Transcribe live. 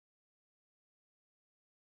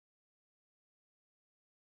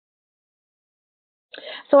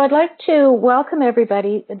So I'd like to welcome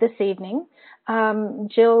everybody this evening.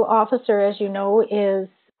 Jill Officer, as you know, is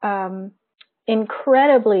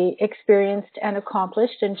incredibly experienced and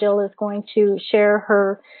accomplished, and Jill is going to share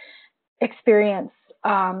her experience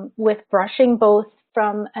with brushing, both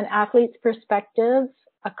from an athlete's perspective,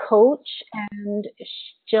 a coach, and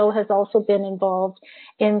Jill has also been involved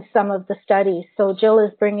in some of the studies. So Jill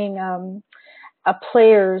is bringing a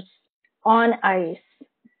player's on ice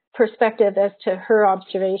perspective as to her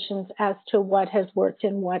observations as to what has worked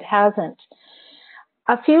and what hasn't.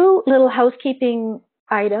 A few little housekeeping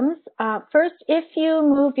items. First, if you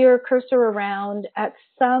move your cursor around, at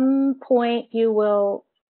some point you will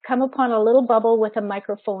come upon a little bubble with a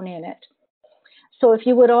microphone in it. So if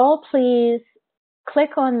you would all please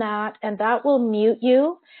click on that, and that will mute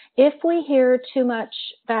you. If we hear too much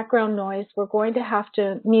background noise, we're going to have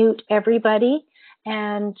to mute everybody,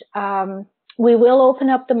 and we will open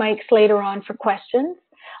up the mics later on for questions.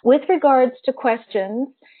 With regards to questions,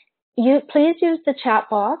 please use the chat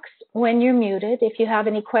box when you're muted if you have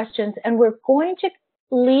any questions, and we're going to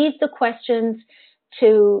leave the questions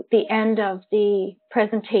to the end of the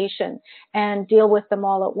presentation and deal with them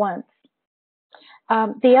all at once.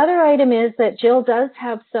 The other item is that Jill does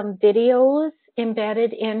have some videos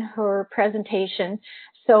embedded in her presentation,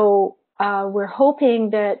 so we're hoping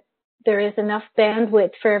that there is enough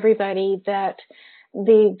bandwidth for everybody that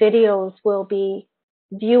the videos will be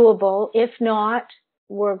viewable. If not,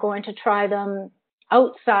 we're going to try them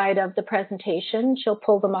outside of the presentation. She'll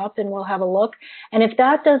pull them up and we'll have a look. And if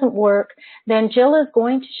that doesn't work, then Jill is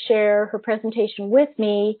going to share her presentation with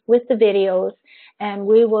me with the videos, and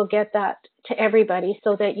we will get that to everybody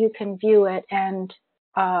so that you can view it and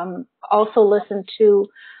also listen to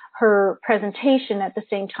her presentation at the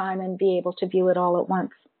same time and be able to view it all at once.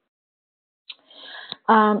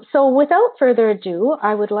 So without further ado,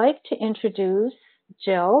 I would like to introduce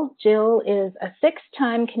Jill. Jill is a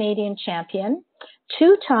 6-time Canadian champion,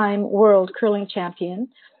 2-time world curling champion,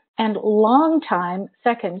 and long-time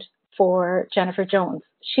second for Jennifer Jones.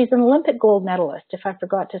 She's an Olympic gold medalist, if I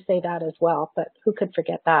forgot to say that as well, but who could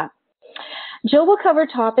forget that? Jill will cover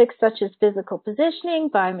topics such as physical positioning,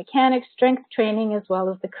 biomechanics, strength training, as well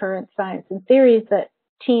as the current science and theories that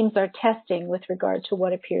teams are testing with regard to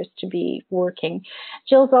what appears to be working.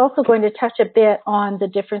 Jill's also going to touch a bit on the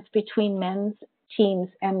difference between men's teams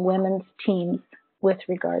and women's teams with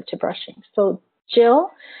regard to brushing. So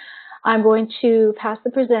Jill, I'm going to pass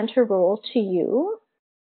the presenter role to you.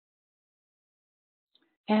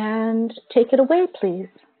 And take it away, please.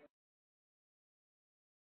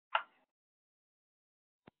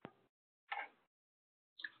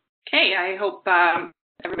 Okay, I hope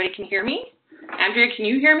everybody can hear me. Andrea, can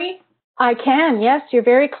you hear me? I can, yes, you're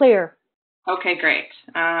very clear. Okay, great.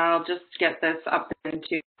 I'll just get this up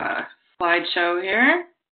into a slideshow here.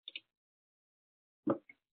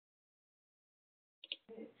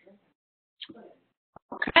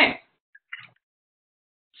 Okay.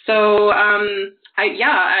 So,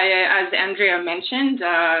 as Andrea mentioned,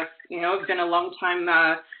 I've been a long-time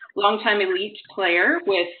elite player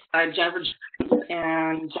with Jennifer Jones,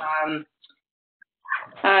 and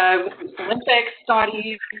Olympics,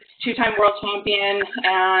 studies, 2-time world champion,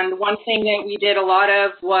 and one thing that we did a lot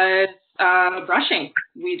of was brushing.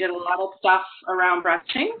 We did a lot of stuff around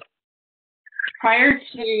brushing. Prior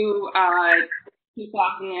to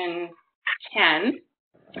 2010,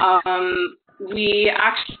 we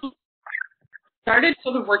actually started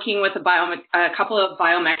sort of working with a couple of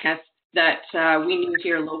biomechanists that we knew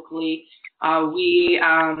here locally. We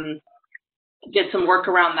did some work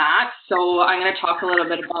around that. So I'm going to talk a little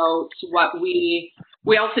bit about what we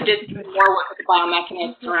also did more work with the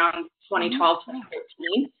biomechanists around 2012,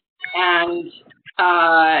 2013. And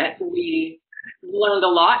we learned a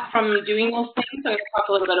lot from doing those things. So I'm going to talk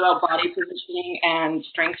a little bit about body positioning and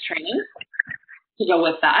strength training to go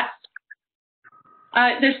with that.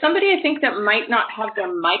 There's somebody I think that might not have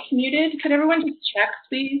their mic muted. Could everyone just check,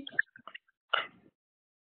 please?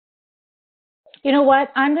 You know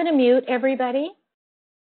what? I'm going to mute everybody.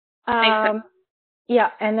 Yeah,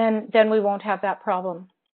 and then we won't have that problem.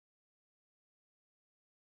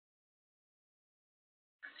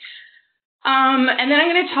 And then I'm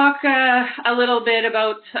going to talk a little bit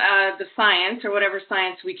about the science, or whatever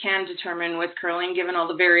science we can determine with curling, given all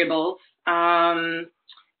the variables. There's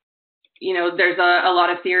a lot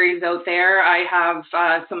of theories out there. I have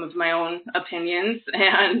some of my own opinions,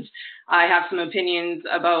 and I have some opinions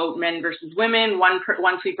about men versus women, one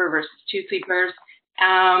sweeper versus 2 sweepers.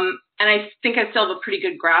 And I think I still have a pretty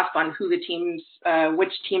good grasp on who the teams,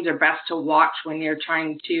 which teams are best to watch when you're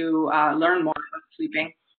trying to learn more about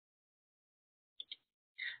sweeping.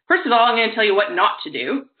 first of all, I'm going to tell you what not to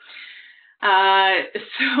do. So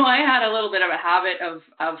I had a little bit of a habit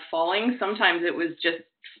of falling. Sometimes it was just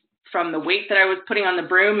from the weight that I was putting on the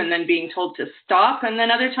broom and then being told to stop. And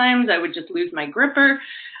then other times I would just lose my gripper.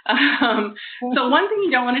 So one thing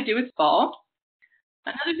you don't want to do is fall.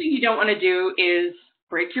 Another thing you don't want to do is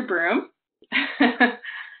break your broom.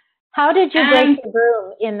 How did you break the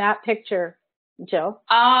broom in that picture, Jill?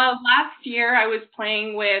 Last year I was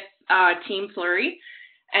playing with Team Flurry,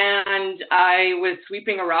 and I was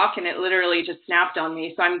sweeping a rock and it literally just snapped on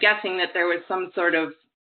me. So I'm guessing that there was some sort of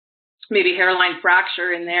maybe hairline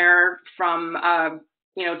fracture in there from,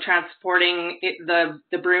 transporting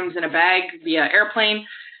the brooms in a bag via airplane,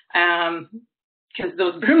 because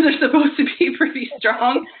those brooms are supposed to be pretty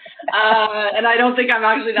strong. And I don't think I'm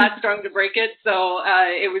actually that strong to break it. So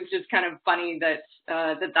it was just kind of funny that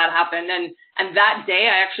happened. And that day,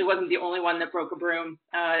 I actually wasn't the only one that broke a broom.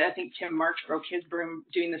 I think Tim March broke his broom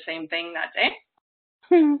doing the same thing that day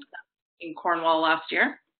in Cornwall last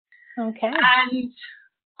year. Okay. And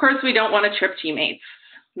of course, we don't want to trip teammates.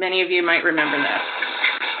 Many of you might remember this.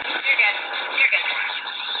 You're good. You're good.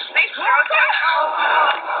 Nice throw.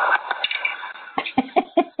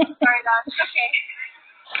 Sorry, that's okay.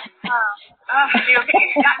 You okay?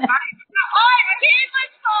 That's fine. Oh, I hate my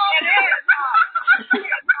phone. It is.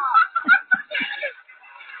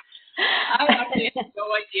 I actually had no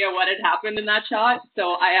idea what had happened in that shot,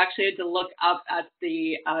 so I actually had to look up at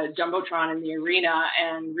the Jumbotron in the arena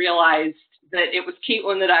and realized that it was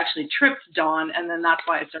Caitlin that actually tripped Dawn, and then that's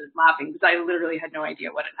why I started laughing, because I literally had no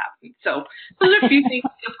idea what had happened. So those are a few things,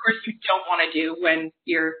 of course, you don't want to do when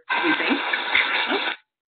you're sleeping.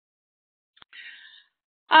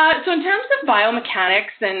 So in terms of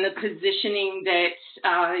biomechanics and the positioning that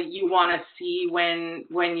you want to see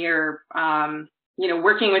when you're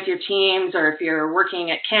working with your teams, or if you're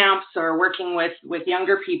working at camps or working with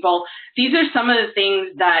younger people, these are some of the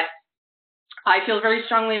things that I feel very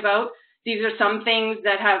strongly about. These are some things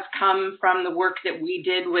that have come from the work that we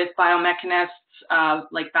did with biomechanists,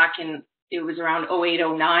 like back in, it was around 08,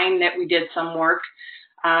 09 that we did some work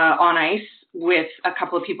on ice with a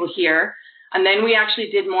couple of people here. And then we actually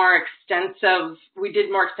did more extensive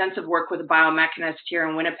work with a biomechanist here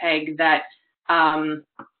in Winnipeg that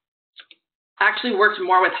actually worked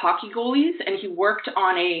more with hockey goalies, and he worked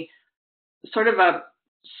on a sort of a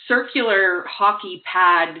circular hockey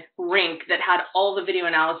pad rink that had all the video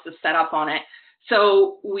analysis set up on it.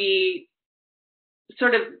 So we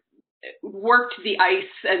sort of worked the ice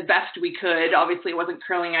as best we could. Obviously, it wasn't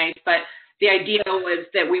curling ice, but the idea was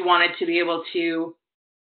that we wanted to be able to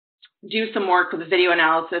do some work with video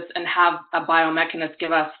analysis and have a biomechanist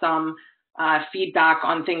give us some feedback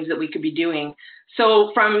on things that we could be doing.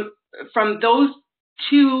 So from those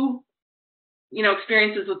two,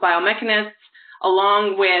 experiences with biomechanists,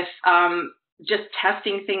 along with just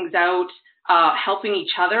testing things out, helping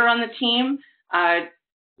each other on the team,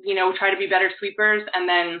 try to be better sweepers, and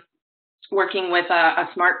then working with a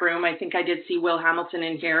smart broom. I think I did see Will Hamilton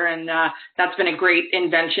in here, and that's been a great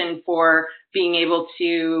invention for being able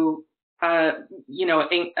to,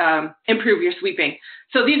 improve your sweeping.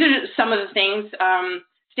 So these are some of the things.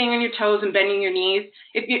 Staying on your toes and bending your knees.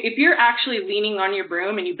 If you're actually leaning on your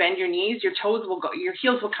broom and you bend your knees, your heels will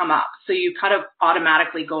come up. So you kind of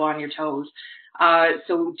automatically go on your toes.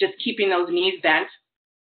 So just keeping those knees bent.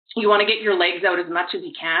 You want to get your legs out as much as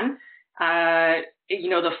you can.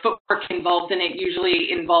 The footwork involved in it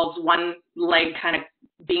usually involves one leg kind of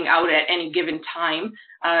being out at any given time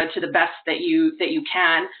to the best that you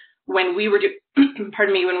can. When we were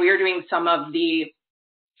doing some of the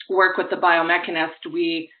work with the biomechanist,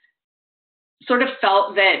 we sort of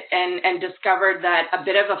felt that and discovered that a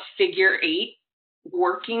bit of a figure eight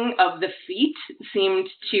working of the feet seemed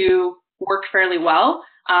to work fairly well.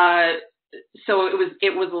 So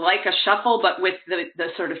it was like a shuffle, but with the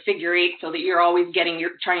sort of figure eight, so that you're always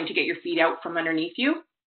trying to get your feet out from underneath you.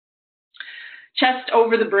 Chest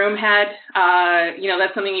over the broom head,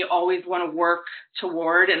 that's something you always want to work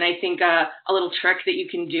toward. And I think a little trick that you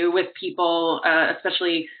can do with people,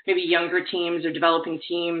 especially maybe younger teams or developing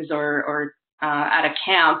teams or at a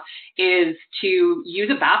camp, is to use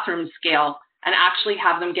a bathroom scale and actually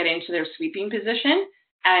have them get into their sweeping position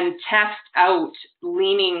and test out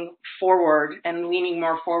leaning forward and leaning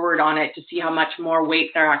more forward on it to see how much more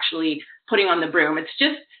weight they're actually putting on the broom.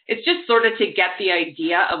 It's just sort of to get the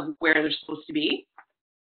idea of where they're supposed to be.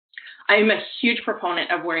 I'm a huge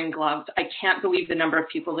proponent of wearing gloves. I can't believe the number of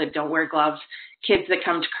people that don't wear gloves, kids that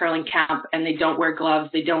come to curling camp and they don't wear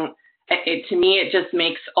gloves. To me, it just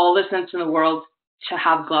makes all the sense in the world to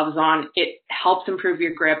have gloves on. It helps improve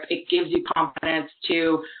your grip. It gives you confidence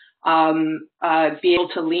to be able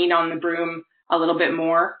to lean on the broom a little bit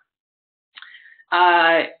more.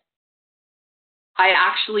 I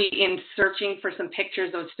actually, in searching for some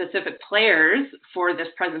pictures of specific players for this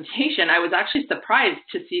presentation, I was actually surprised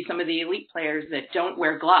to see some of the elite players that don't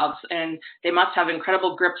wear gloves, and they must have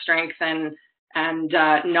incredible grip strength and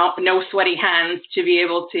no sweaty hands to be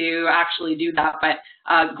able to actually do that. But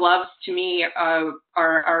gloves, to me, are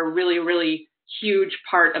a really, really huge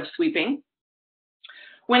part of sweeping.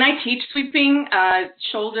 When I teach sweeping,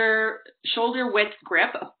 shoulder width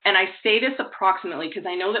grip, and I say this approximately because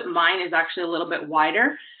I know that mine is actually a little bit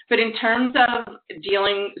wider, but in terms of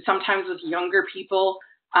dealing sometimes with younger people,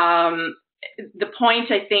 the point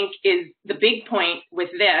I think is, the big point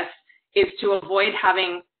with this is to avoid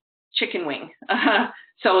having chicken wing.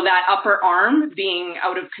 So that upper arm being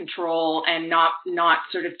out of control and not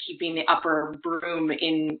sort of keeping the upper broom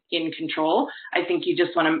in control. I think you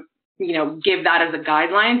just want to give that as a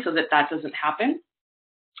guideline so that doesn't happen.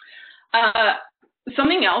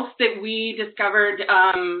 Something else that we discovered,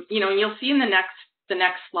 and you'll see in the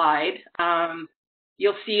next slide,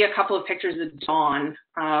 you'll see a couple of pictures of Dawn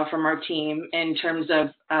from our team in terms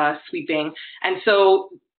of sweeping. And so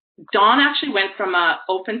Dawn actually went from an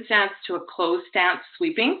open stance to a closed stance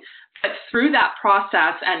sweeping, but through that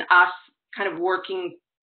process and us kind of working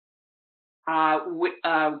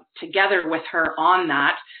together with her on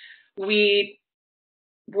that, we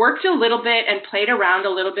worked a little bit and played around a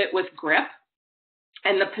little bit with grip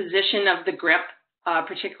and the position of the grip,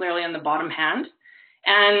 particularly on the bottom hand.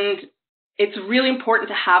 And it's really important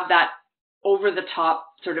to have that over the top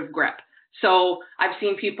sort of grip. So I've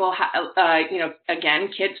seen people, again,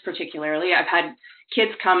 kids particularly, I've had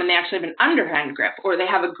kids come and they actually have an underhand grip, or they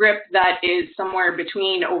have a grip that is somewhere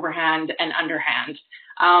between overhand and underhand.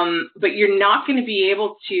 But you're not going to be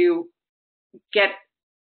able to get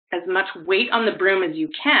as much weight on the broom as you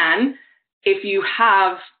can if you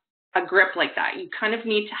have a grip like that. You kind of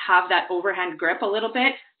need to have that overhand grip a little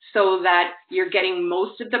bit so that you're getting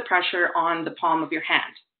most of the pressure on the palm of your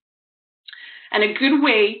hand. And a good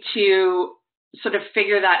way to sort of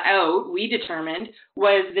figure that out, we determined,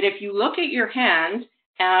 was that if you look at your hand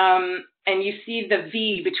and you see the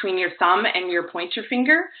V between your thumb and your pointer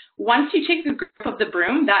finger, once you take the grip of the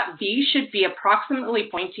broom, that V should be approximately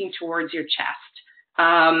pointing towards your chest.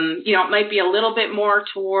 It might be a little bit more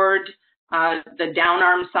toward the down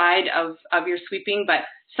arm side of your sweeping, but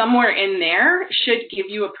somewhere in there should give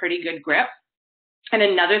you a pretty good grip. And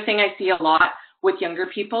another thing I see a lot with younger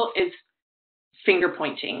people is finger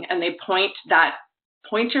pointing, and they point that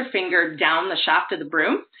pointer finger down the shaft of the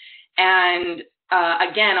broom. And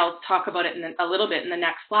again, I'll talk about it a little bit in the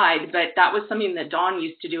next slide, but that was something that Dawn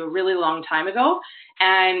used to do a really long time ago.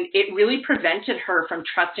 And it really prevented her from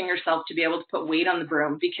trusting herself to be able to put weight on the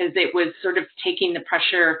broom, because it was sort of taking the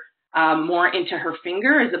pressure more into her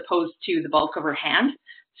finger as opposed to the bulk of her hand.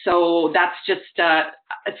 So that's just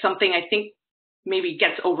something I think maybe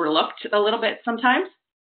gets overlooked a little bit sometimes.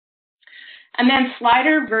 And then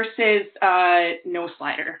slider versus no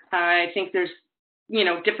slider. I think there's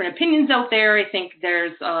different opinions out there. I think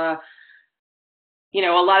there's a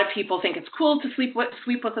lot of people think it's cool to sweep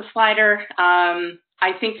with a slider.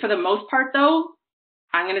 I think for the most part, though,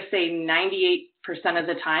 I'm going to say 98% of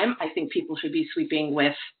the time, I think people should be sweeping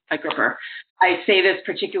with a gripper. I say this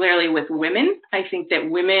particularly with women. I think that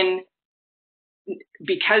women,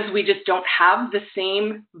 because we just don't have the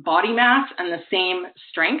same body mass and the same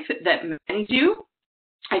strength that men do,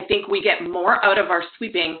 I think we get more out of our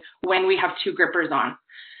sweeping when we have two grippers on.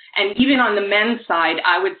 And even on the men's side,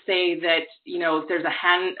 I would say that, there's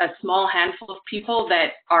a small handful of people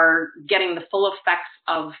that are getting the full effects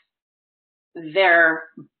of their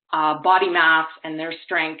body mass and their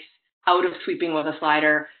strength out of sweeping with a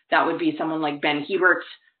slider. That would be someone like Ben Hebert,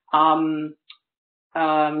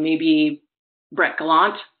 maybe Brett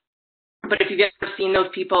Gallant. But if you've ever seen those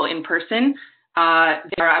people in person, they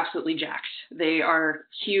are absolutely jacked. They are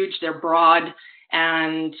huge, they're broad,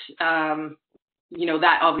 and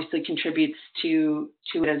that obviously contributes to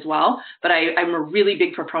it as well. But I'm a really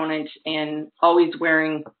big proponent in always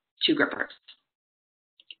wearing two grippers.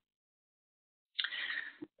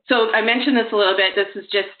 So I mentioned this a little bit. This is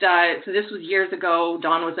just, so this was years ago.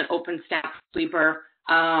 Dawn was an open stance sweeper.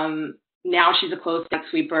 Now she's a closed stance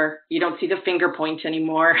sweeper. You don't see the finger point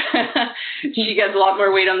anymore. She gets a lot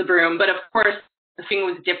more weight on the broom. But of course, the thing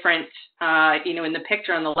was different. In the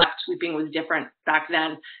picture on the left, sweeping was different back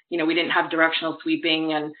then. We didn't have directional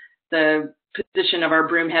sweeping, and the position of our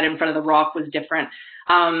broom head in front of the rock was different.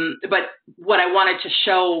 But what I wanted to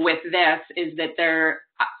show with this is that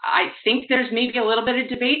I think there's maybe a little bit of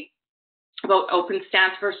debate about open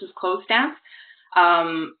stance versus closed stance.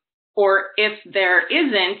 or if there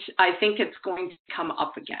isn't, I think it's going to come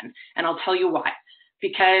up again. And I'll tell you why.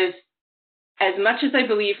 Because as much as I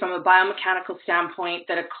believe from a biomechanical standpoint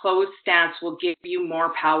that a closed stance will give you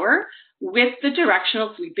more power, with the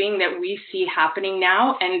directional sweeping that we see happening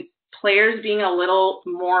now and players being a little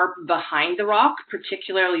more behind the rock,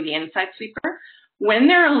 particularly the inside sweeper, when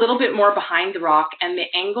they're a little bit more behind the rock and the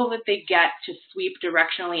angle that they get to sweep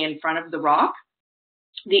directionally in front of the rock,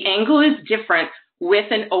 the angle is different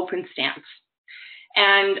with an open stance.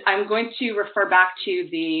 And I'm going to refer back to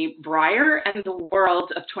the Brier and the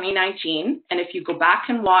World of 2019. And if you go back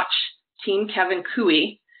and watch Team Kevin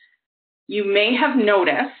Cooey, you may have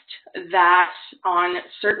noticed that on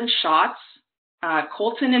certain shots,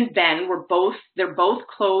 Colton and Ben they're both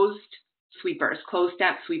closed sweepers, closed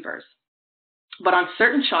stance sweepers. But on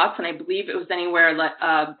certain shots, and I believe it was anywhere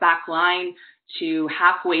back line to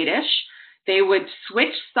half weight-ish, they would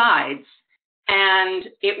switch sides. And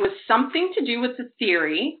it was something to do with the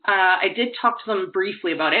theory. I did talk to them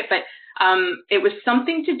briefly about it, but it was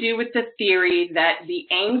something to do with the theory that the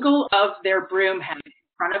angle of their broom head in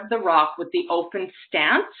front of the rock with the open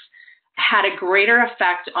stance had a greater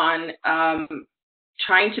effect on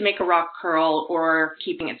trying to make a rock curl or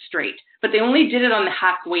keeping it straight. But they only did it on the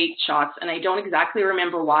hack weight shots, and I don't exactly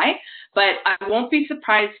remember why, but I won't be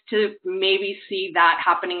surprised to maybe see that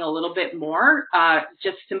happening a little bit more,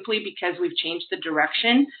 just simply because we've changed the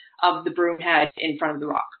direction of the broom head in front of the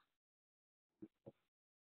rock.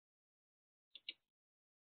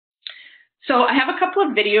 So I have a couple of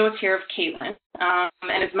videos here of Caitlin,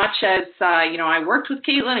 and as much as, I worked with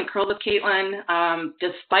Caitlin and curled with Caitlin,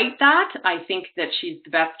 despite that, I think that she's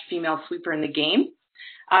the best female sweeper in the game.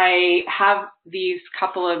 I have these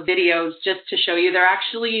couple of videos just to show you.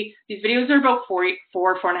 These videos are about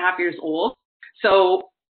 4.5 years old. So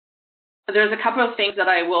there's a couple of things that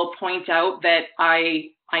I will point out that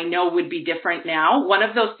I know would be different now. One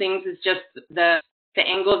of those things is just the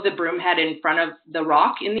angle of the broom head in front of the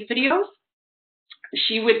rock in these videos.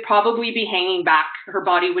 She would probably be hanging back. Her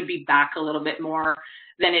body would be back a little bit more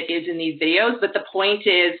than it is in these videos. But the point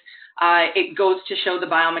is, it goes to show the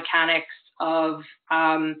biomechanics of,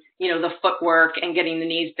 the footwork and getting the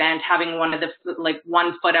knees bent, having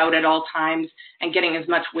one foot out at all times and getting as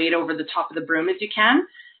much weight over the top of the broom as you can.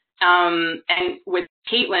 And with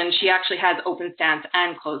Caitlin, she actually has open stance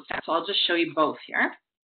and closed stance. So I'll just show you both here.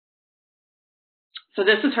 So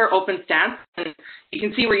this is her open stance, and you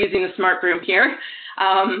can see we're using the Smart Broom here,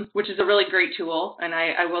 which is a really great tool, and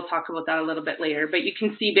I will talk about that a little bit later. But you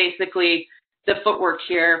can see basically the footwork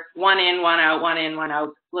here, one in, one out, one in, one out,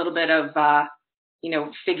 a little bit of,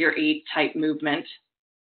 figure 8 type movement.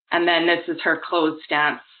 And then this is her closed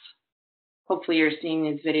stance. Hopefully you're seeing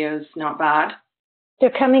these videos, not bad.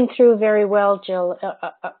 They're coming through very well, Jill,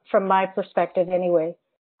 from my perspective anyway.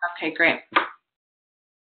 Okay, great.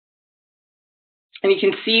 And you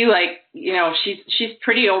can see, she's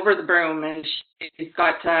pretty over the broom, and she's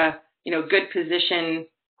got, good position,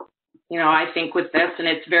 I think with this, and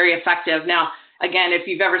it's very effective. Now, again, if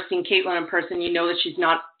you've ever seen Caitlin in person, you know that she's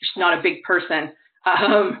not a big person,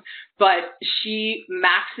 but she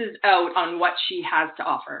maxes out on what she has to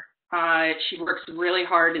offer. She works really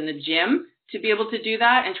hard in the gym to be able to do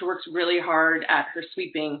that, and she works really hard at her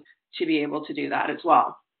sweeping to be able to do that as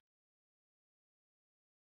well.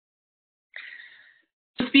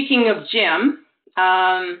 Speaking of gym,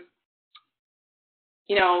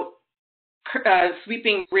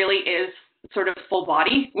 sweeping really is sort of full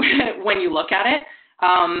body when you look at it.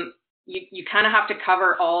 You kind of have to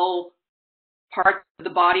cover all parts of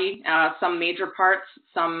the body, some major parts,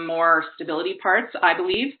 some more stability parts, I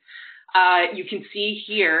believe. You can see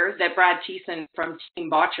here that Brad Thiessen from Team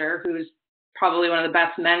Botcher, who's probably one of the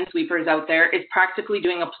best men's sweepers out there, is practically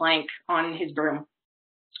doing a plank on his broom.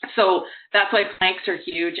 So that's why planks are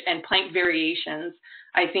huge, and plank variations.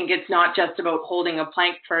 I think it's not just about holding a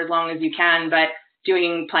plank for as long as you can, but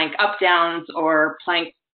doing plank up downs or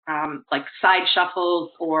plank like side shuffles,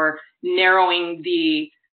 or narrowing the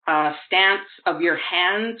stance of your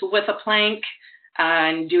hands with a plank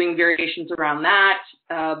and doing variations around that.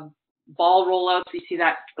 Ball rollouts, you see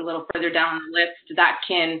that a little further down the list, that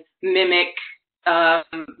can mimic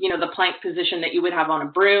the plank position that you would have on a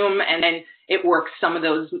broom, and then it works some of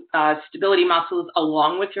those stability muscles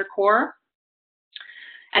along with your core.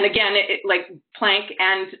 And again, like plank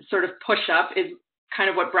and sort of push-up is kind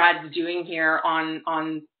of what Brad's doing here on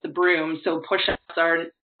the broom. So push-ups are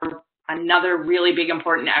another really big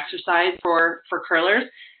important exercise for curlers.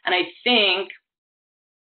 And I think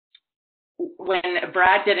when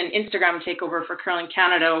Brad did an Instagram takeover for Curling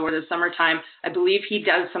Canada over the summertime, I believe he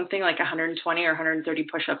does something like 120 or 130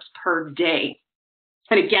 push-ups per day.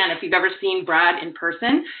 And again, if you've ever seen Brad in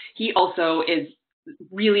person, he also is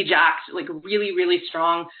really jacked, like really, really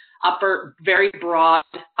strong very broad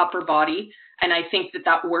upper body. And I think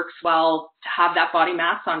that works well to have that body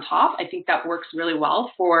mass on top. I think that works really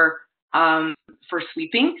well for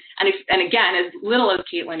sweeping. And again, as little as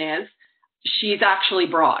Caitlin is, she's actually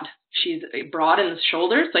broad. She's broad in the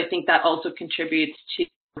shoulders. So I think that also contributes to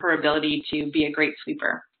her ability to be a great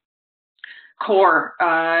sweeper. Core,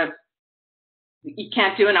 you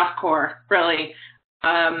can't do enough core, really.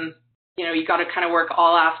 You got to kind of work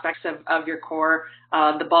all aspects of your core.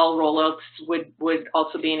 The ball rollouts would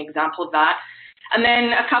also be an example of that. And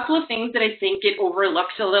then a couple of things that I think get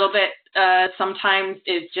overlooked a little bit sometimes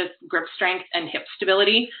is just grip strength and hip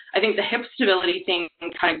stability. I think the hip stability thing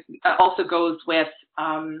kind of also goes with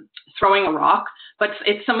throwing a rock, but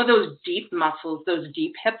it's some of those deep muscles, those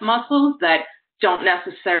deep hip muscles that don't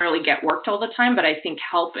necessarily get worked all the time, but I think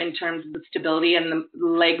help in terms of the stability and the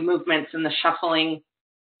leg movements and the shuffling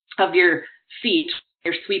of your feet,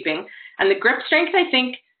 your sweeping. And the grip strength, I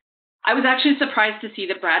think, I was actually surprised to see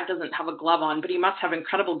that Brad doesn't have a glove on, but he must have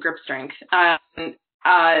incredible grip strength. I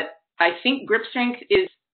think grip strength is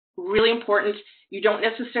really important. You don't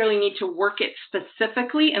necessarily need to work it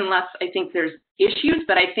specifically unless I think there's issues,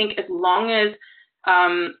 but I think as long as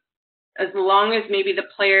maybe the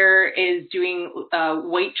player is doing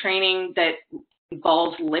weight training that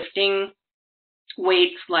involves lifting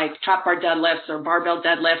weights like trap bar deadlifts or barbell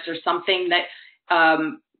deadlifts or something that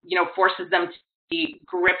forces them to be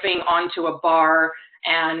gripping onto a bar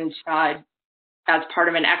and as part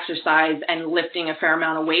of an exercise and lifting a fair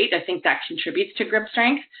amount of weight, I think that contributes to grip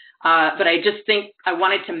strength. But I just think I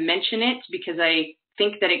wanted to mention it because I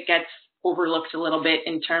think that it gets overlooked a little bit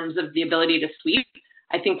in terms of the ability to sweep.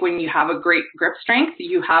 I think when you have a great grip strength,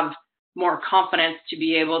 you have more confidence to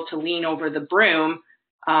be able to lean over the broom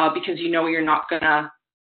because you know you're not going to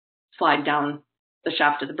slide down the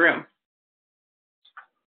shaft of the broom.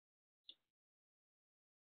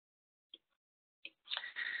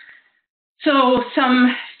 So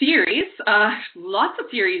some theories, lots of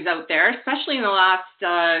theories out there, especially in the last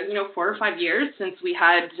 4 or 5 years since we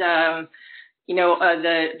had the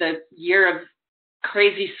year of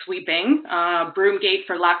crazy sweeping, Broomgate,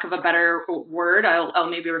 for lack of a better word. I'll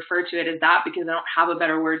maybe refer to it as that because I don't have a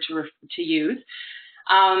better word to use.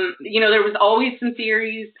 There was always some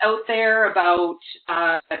theories out there about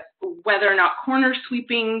whether or not corner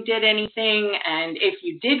sweeping did anything, and if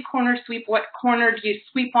you did corner sweep, what corner do you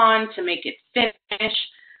sweep on to make it finish?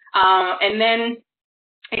 And then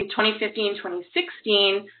in 2015,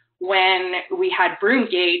 2016, when we had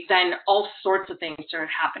Broomgate, then all sorts of things started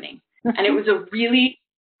happening. And it was a really,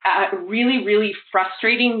 really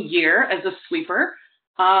frustrating year as a sweeper.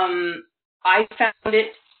 I found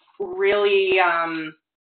it really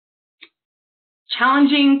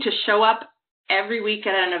challenging to show up every week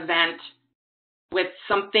at an event with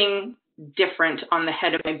something different on the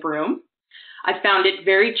head of my broom. I found it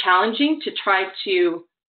very challenging to try to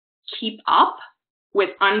keep up with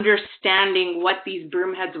understanding what these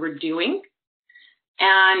broom heads were doing.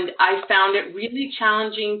 And I found it really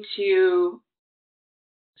challenging to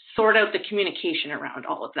sort out the communication around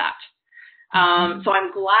all of that. So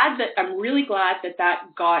I'm really glad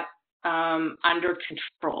that got under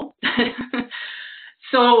control.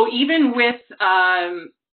 So even with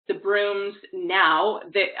the brooms now,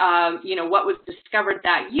 what was discovered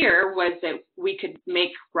that year was that we could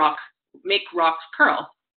make rocks curl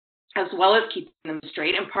as well as keeping them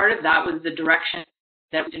straight. And part of that was the direction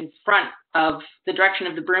that was in front of the direction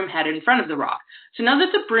of the broom head in front of the rock. So now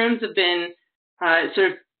that the brooms have been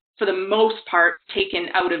sort of, for the most part, taken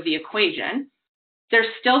out of the equation, there's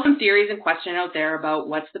still some theories and question out there about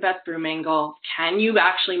what's the best broom angle. Can you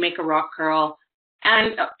actually make a rock curl?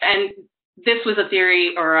 And this was a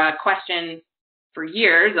theory or a question for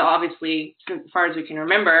years, obviously, as far as we can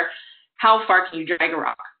remember. How far can you drag a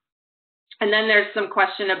rock? And then there's some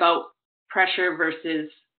question about pressure versus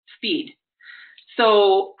speed.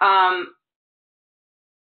 So,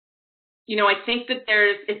 I think that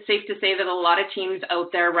it's safe to say that a lot of teams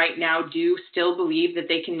out there right now do still believe that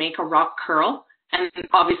they can make a rock curl. And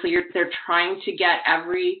obviously they're trying to get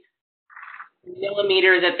every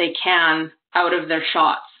millimeter that they can out of their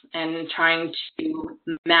shots and trying to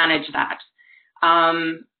manage that.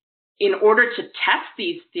 In order to test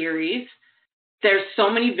these theories, there's so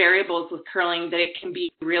many variables with curling that it can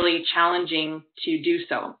be really challenging to do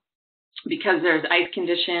so because there's ice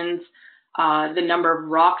conditions, the number of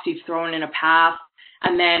rocks you've thrown in a path.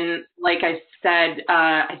 And then, like I said,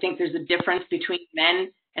 I think there's a difference between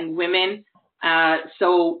men and women.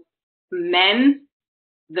 So men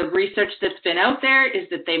the research that's been out there is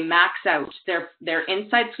that they max out. Their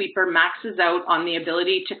inside sweeper maxes out on the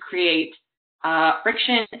ability to create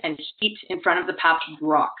friction and heat in front of the path of the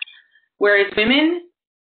rock. Whereas women,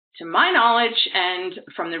 to my knowledge and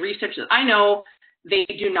from the research that I know, they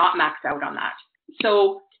do not max out on that.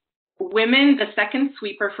 So women, the second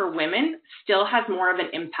sweeper for women still has more of an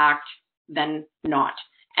impact than not.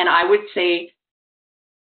 And I would say,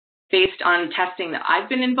 based on testing that I've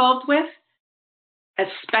been involved with,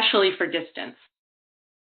 especially for distance.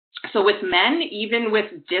 So with men, even with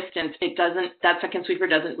distance, that second sweeper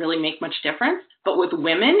doesn't really make much difference, but with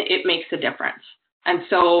women, it makes a difference. And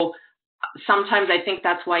so sometimes I think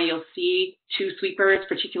that's why you'll see two sweepers,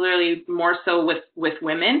 particularly more so with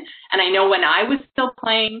women. And I know when I was still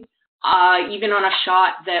playing, even on a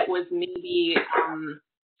shot that was maybe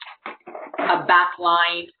a back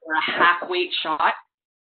line or a half weight shot,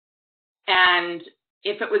 and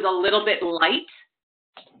if it was a little bit light,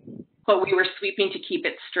 but we were sweeping to keep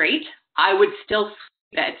it straight, I would still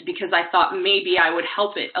sweep it because I thought maybe I would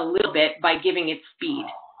help it a little bit by giving it speed.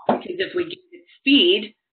 Because if we give it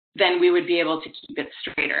speed, then we would be able to keep it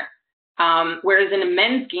straighter. Whereas in a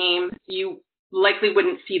men's game, you likely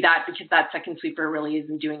wouldn't see that because that second sweeper really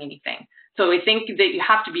isn't doing anything. So I think that you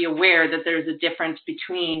have to be aware that there's a difference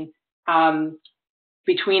between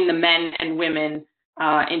the men and women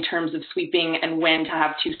in terms of sweeping and when to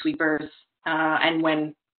have two sweepers and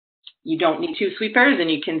when you don't need two sweepers and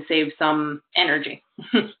you can save some energy.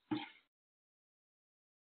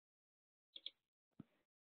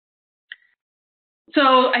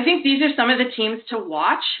 So I think these are some of the teams to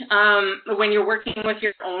watch when you're working with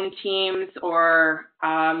your own teams, or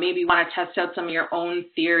maybe want to test out some of your own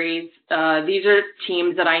theories. These are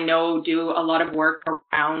teams that I know do a lot of work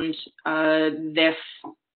around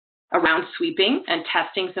around sweeping and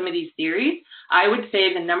testing some of these theories. I would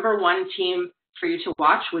say the number one team for you to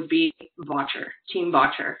watch would be Team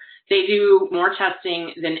Botcher. They do more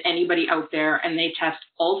testing than anybody out there, and they test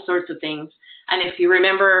all sorts of things. And if you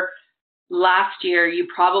remember last year, you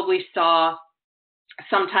probably saw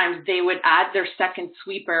sometimes they would add their second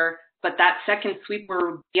sweeper, but that second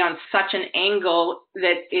sweeper would be on such an angle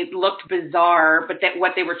that it looked bizarre, but that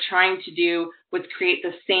what they were trying to do was create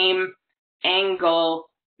the same angle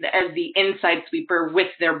as the inside sweeper with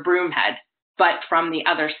their broom head, but from the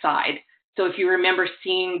other side. So if you remember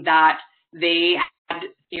seeing that, they had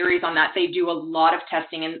theories on that. They do a lot of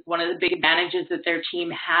testing, and one of the big advantages that their team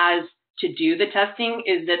has to do the testing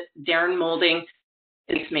is that Darren Moulding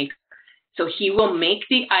is ice maker. So he will make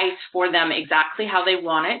the ice for them exactly how they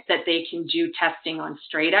want it, that they can do testing on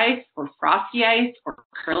straight ice or frosty ice or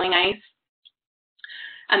curling ice.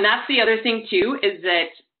 And that's the other thing too, is that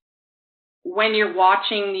when you're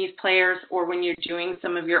watching these players or when you're doing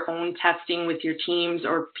some of your own testing with your teams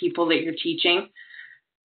or people that you're teaching,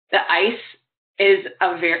 the ice is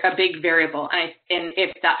a big variable. And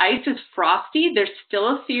if the ice is frosty, there's still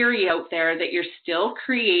a theory out there that you're still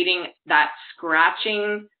creating that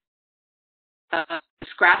scratching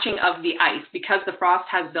of the ice because the frost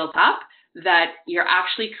has built up, that you're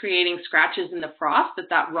actually creating scratches in the frost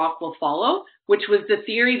that rock will follow, which was the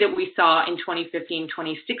theory that we saw in 2015,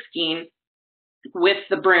 2016 with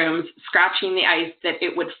the brooms scratching the ice, that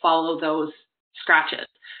it would follow those scratches.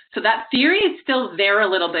 So that theory is still there a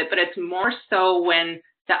little bit, but it's more so when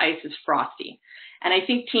the ice is frosty. And I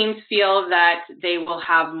think teams feel that they will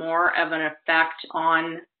have more of an effect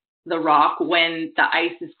on the rock when the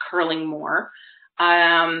ice is curling more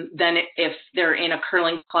than if they're in a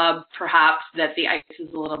curling club, perhaps that the ice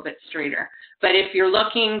is a little bit straighter. But if you're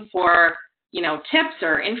looking for, tips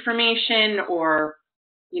or information or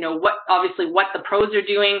what the pros are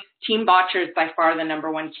doing, Team Botcher is by far the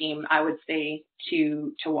number one team, I would say,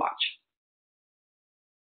 to watch.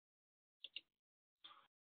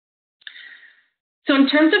 So in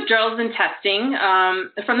terms of drills and testing,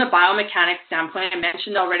 from the biomechanics standpoint, I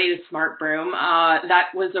mentioned already the smart broom.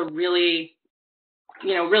 That was a really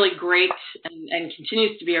great and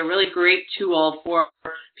continues to be a really great tool for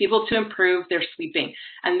people to improve their sweeping.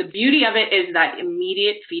 And the beauty of it is that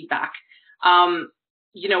immediate feedback.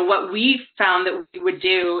 What we found that we would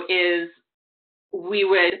do is we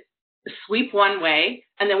would sweep one way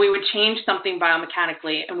and then we would change something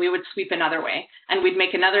biomechanically and we would sweep another way, and we'd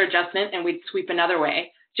make another adjustment and we'd sweep another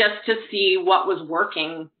way just to see what was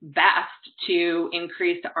working best to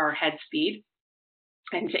increase our head speed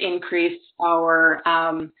and to increase our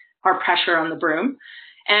pressure on the broom.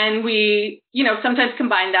 And we, sometimes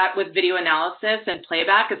combine that with video analysis and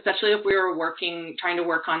playback, especially if we were trying to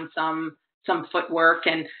work on some footwork.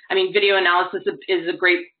 And video analysis is a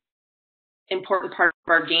great important part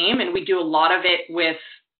of our game, and we do a lot of it with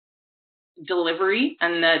delivery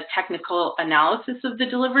and the technical analysis of the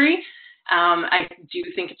delivery. I do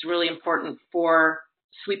think it's really important for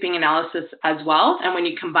sweeping analysis as well. And when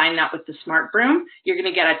you combine that with the smart broom, you're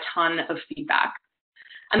going to get a ton of feedback.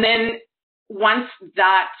 And then once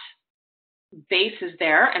that base is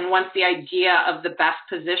there, and once the idea of the best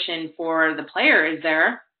position for the player is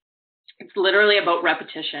there, it's literally about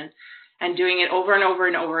repetition and doing it over and over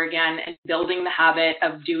and over again, and building the habit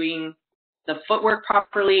of doing the footwork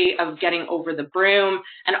properly, of getting over the broom.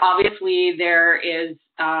 And obviously there is,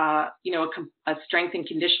 a strength and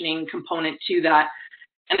conditioning component to that.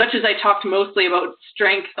 And much as I talked mostly about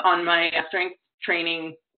strength on my strength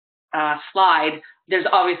training slide, there's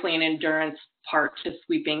obviously an endurance part to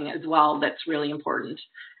sweeping as well that's really important.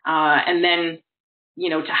 And then,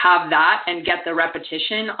 to have that and get the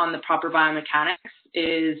repetition on the proper biomechanics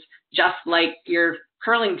is just like your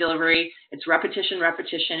curling delivery. It's repetition,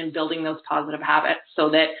 and building those positive habits so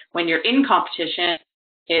that when you're in competition,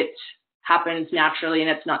 it happens naturally and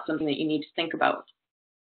it's not something that you need to think about.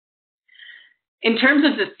 In terms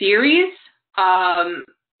of the theories,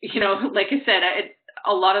 like I said,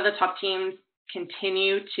 a lot of the top teams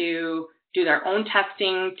continue to do their own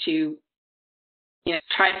testing to,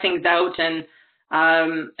 try things out and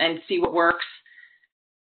see what works.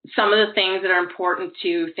 Some of the things that are important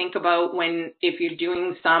to think about if you're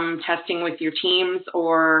doing some testing with your teams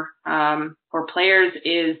or players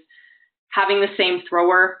is having the same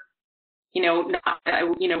thrower. We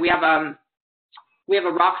have a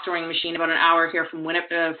rock throwing machine about an hour here from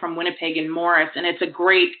Winnipeg and Morris, and it's a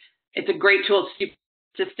great tool. It's super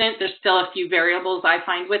consistent. There's still a few variables I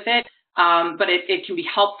find with it, but it can be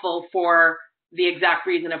helpful for the exact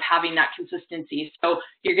reason of having that consistency. So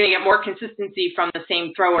you're going to get more consistency from the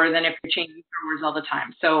same thrower than if you're changing throwers all the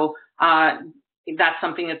time. So that's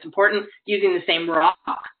something that's important. Using the same rock.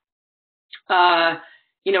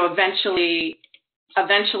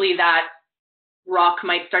 Eventually that rock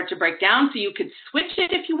might start to break down, so you could switch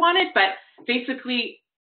it if you wanted, but basically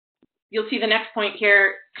you'll see the next point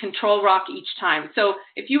here, control rock each time. So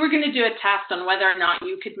if you were going to do a test on whether or not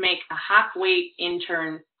you could make a half-weight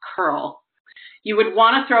in-turn curl, you would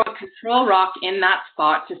want to throw a control rock in that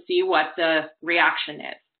spot to see what the reaction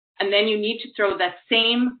is. And then you need to throw the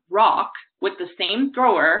same rock with the same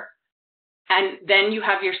thrower, and then you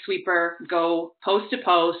have your sweeper go post to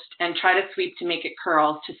post and try to sweep to make it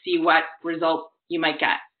curl to see what result you might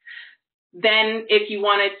get. Then if you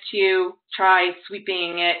wanted to try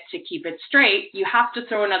sweeping it to keep it straight, you have to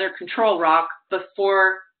throw another control rock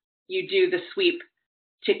before you do the sweep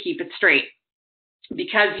to keep it straight.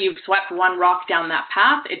 Because you've swept one rock down that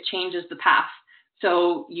path, it changes the path.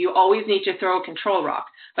 So you always need to throw a control rock.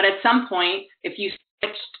 But at some point, if you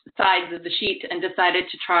switched sides of the sheet and decided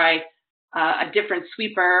to try a different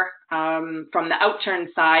sweeper from the outturn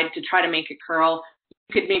side to try to make it curl,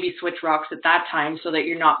 you could maybe switch rocks at that time so that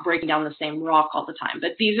you're not breaking down the same rock all the time.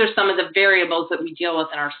 But these are some of the variables that we deal with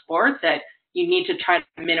in our sport that you need to try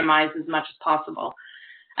to minimize as much as possible.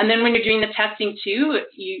 And then when you're doing the testing too,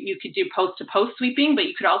 you could do post-to-post sweeping, but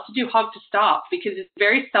you could also do hog-to-stop, because it's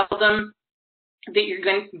very seldom that you're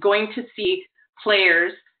going to see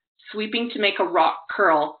players sweeping to make a rock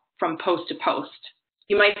curl from post to post.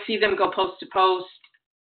 You might see them go post to post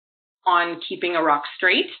on keeping a rock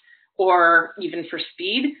straight, or even for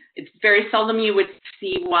speed. It's very seldom you would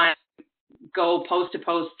see one go post to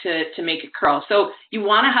post to make it curl. So you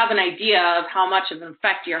want to have an idea of how much of an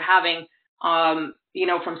effect you're having,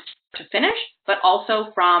 from start to finish, but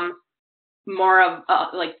also from more of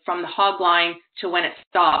from the hog line to when it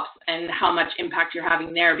stops, and how much impact you're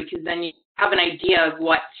having there, because then you have an idea of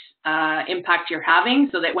what impact you're having,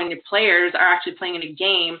 so that when your players are actually playing in a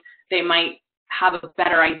game, they might have a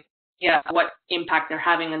better idea of what impact they're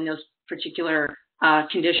having in those particular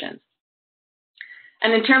conditions.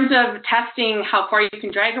 And in terms of testing how far you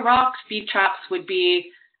can drag a rock, speed traps would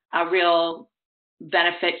be a real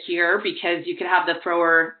benefit here, because you could have the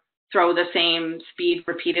thrower throw the same speed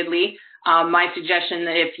repeatedly. My suggestion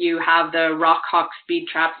that if you have the Rock Hawk speed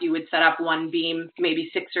traps, you would set up one beam,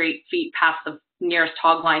 maybe 6 or 8 feet past the nearest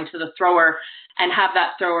hog line to the thrower, and have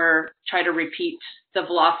that thrower try to repeat the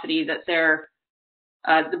velocity that they're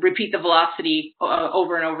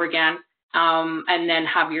over and over again, and then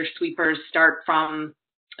have your sweepers start from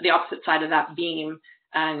the opposite side of that beam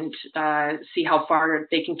and see how far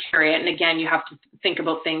they can carry it. And again, you have to think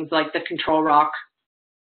about things like the control rock,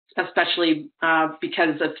 especially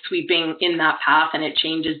because of sweeping in that path, and it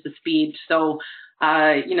changes the speed. So,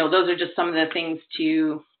 those are just some of the things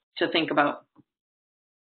to think about.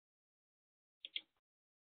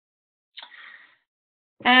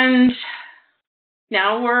 And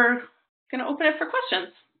now we're going to open it for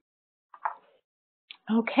questions.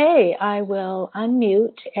 Okay, I will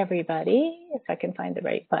unmute everybody if I can find the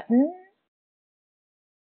right button.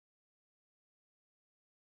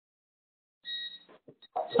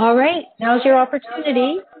 All right, now's your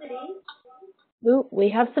opportunity. Ooh, we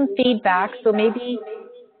have some feedback, so maybe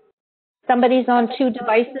somebody's on 2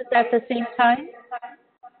 devices at the same time.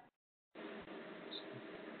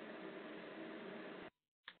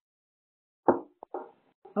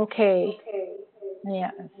 Okay.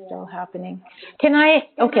 Yeah, it's still happening.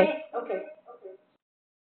 Okay.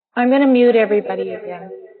 I'm going to mute everybody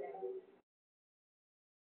again.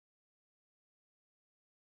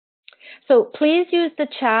 So please use the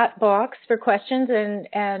chat box for questions,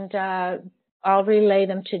 and I'll relay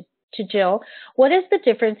them to Jill. What is the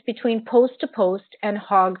difference between post to post and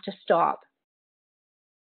hog to stop?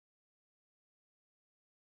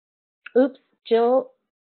 Oops, Jill.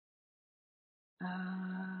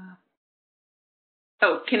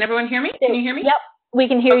 Oh, can everyone hear me? Can you hear me? Yep, we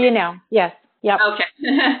can hear you now. Yes. Yep. Okay.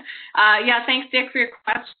 Yeah, thanks, Dick, for your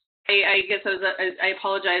question. I guess I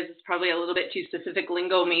apologize. It's probably a little bit too specific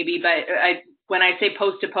lingo, maybe, but when I say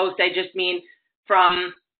post to post, I just mean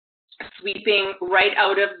from sweeping right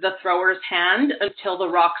out of the thrower's hand until the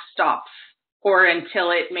rock stops or until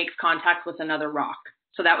it makes contact with another rock.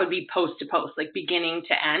 So that would be post to post, like beginning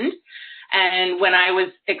to end. And when I was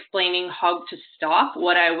explaining hog to stop,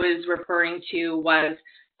 what I was referring to was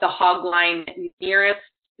the hog line nearest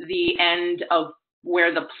the end of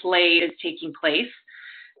where the play is taking place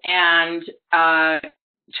and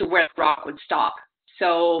to where the rock would stop.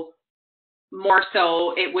 So more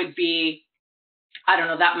so it would be, I don't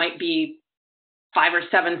know, that might be 5 or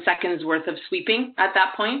 7 seconds worth of sweeping at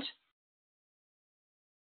that point.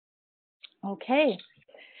 Okay.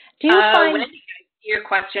 Do you find... When your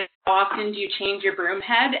question, how often do you change your broom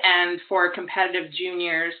head? And for competitive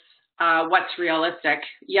juniors, what's realistic?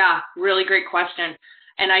 Yeah, really great question.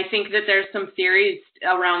 And I think that there's some theories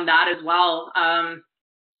around that as well.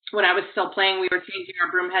 When I was still playing, we were changing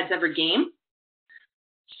our broom heads every game.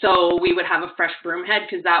 So we would have a fresh broom head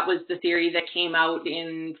because that was the theory that came out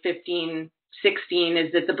in 15, 16,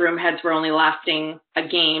 is that the broom heads were only lasting a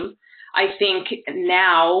game. I think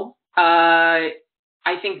now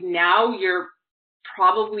you're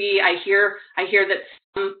probably, I hear that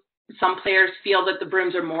some players feel that the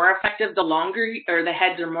brooms are more effective the longer, or the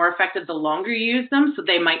heads are more effective the longer you use them. So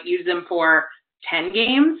they might use them for 10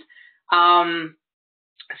 games.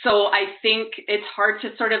 So I think it's hard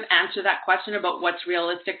to sort of answer that question about what's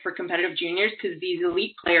realistic for competitive juniors, because these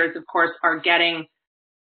elite players, of course, are getting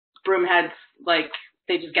broom heads, like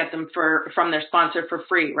they just get them from their sponsor for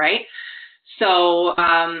free, right? So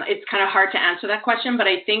it's kind of hard to answer that question, but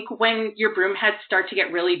I think when your broom heads start to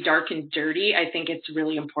get really dark and dirty, I think it's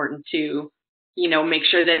really important to, make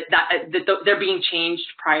sure that they're being changed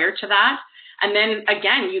prior to that. And then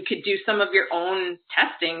again, you could do some of your own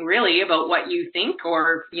testing really about what you think,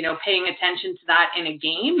 or, paying attention to that in a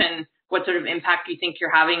game and what sort of impact you think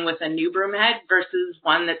you're having with a new broom head versus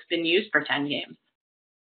one that's been used for 10 games.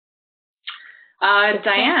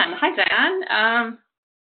 Diane. Hi, Diane.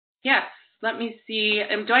 Yes, let me see.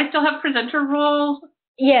 Do I still have presenter role?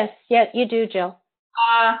 Yes, you do, Jill.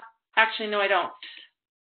 Actually, no, I don't.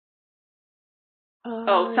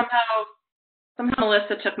 Somehow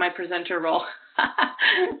Melissa took my presenter role.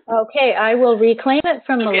 Okay, I will reclaim it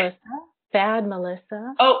from Melissa. Bad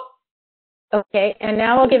Melissa. Oh. Okay, and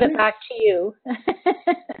now I'll give it back to you.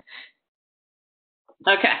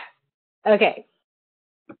 Okay.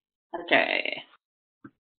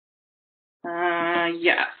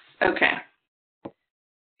 Yes. Okay.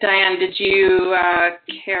 Diane, did you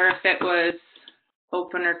care if it was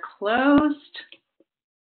open or closed?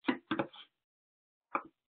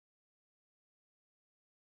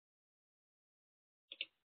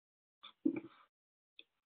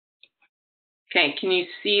 Okay, can you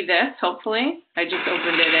see this, hopefully? I just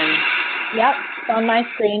opened it in. Yep, it's on my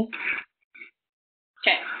screen.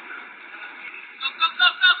 Okay.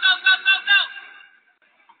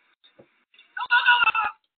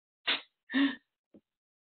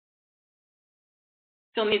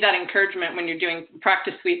 Still need that encouragement when you're doing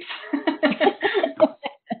practice sweeps.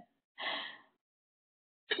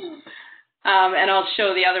 And I'll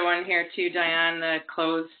show the other one here too, Diane, the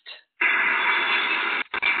closed.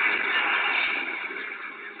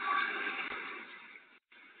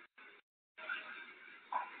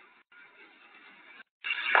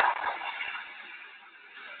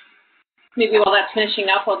 Maybe while that's finishing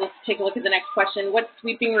up, I'll just take a look at the next question. What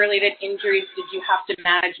sweeping related injuries did you have to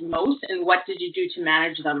manage most, and what did you do to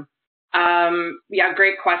manage them? Yeah,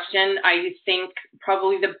 great question. I think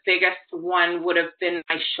probably the biggest one would have been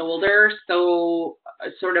my shoulder. So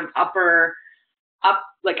sort of upper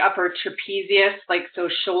upper trapezius, like so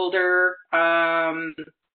shoulder,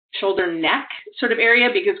 shoulder neck sort of area,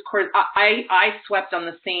 because of course I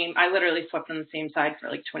literally swept on the same side for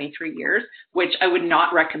like 23 years, which I would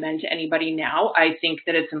not recommend to anybody now. I think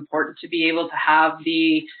that it's important to be able to have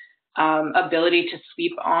the ability to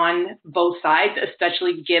sweep on both sides,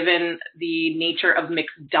 especially given the nature of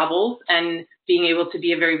mixed doubles and being able to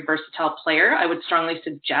be a very versatile player. I would strongly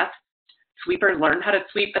suggest sweepers learn how to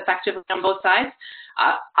sweep effectively on both sides.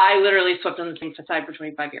 I literally swept on the same side for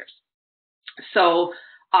 25 years. So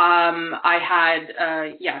I had,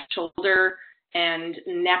 shoulder and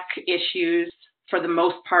neck issues for the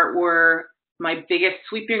most part were my biggest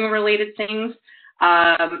sweeping related things.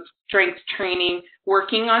 Strength training,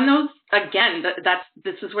 working on those. Again,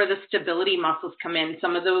 this is where the stability muscles come in.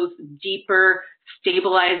 Some of those deeper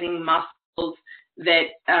stabilizing muscles that,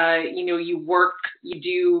 you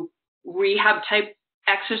do rehab type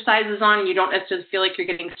exercises on. You don't necessarily feel like you're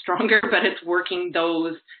getting stronger, but it's working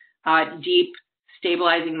those deep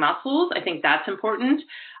stabilizing muscles. I think that's important.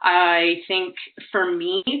 I think for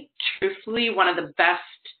me, truthfully, one of the best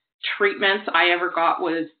treatments I ever got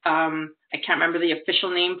was, I can't remember the official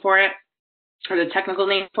name for it or the technical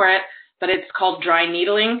name for it, but it's called dry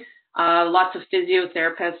needling. Lots of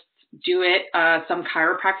physiotherapists do it. Some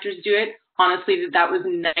chiropractors do it. Honestly, that was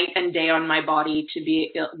night and day on my body, to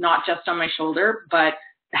be not just on my shoulder, but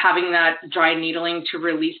having that dry needling to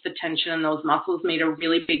release the tension in those muscles made a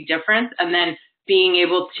really big difference. And then being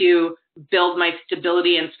able to build my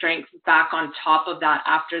stability and strength back on top of that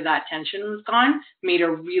after that tension was gone made a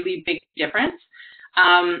really big difference.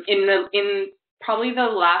 In probably the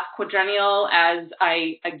last quadrennial, as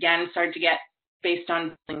I again started to get, based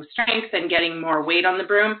on building strength and getting more weight on the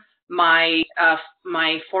broom, my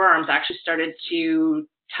forearms actually started to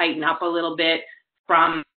tighten up a little bit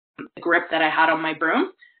from the grip that I had on my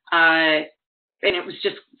broom. And it was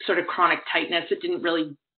just sort of chronic tightness. It didn't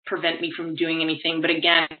really prevent me from doing anything. But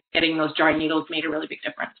again, getting those dry needles made a really big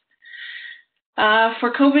difference.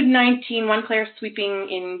 For COVID-19, one player sweeping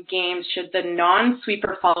in games, should the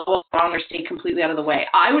non-sweeper follow along or stay completely out of the way?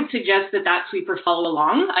 I would suggest that sweeper follow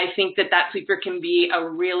along. I think that sweeper can be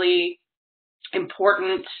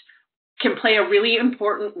can play a really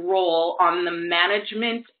important role on the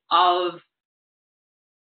management of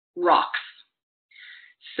rocks.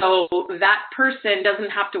 So that person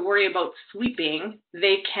doesn't have to worry about sweeping.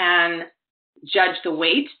 They can judge the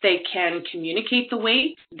weight. They can communicate the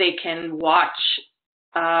weight. They can watch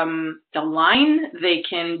the line. They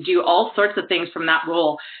can do all sorts of things from that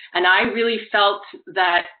role. And I really felt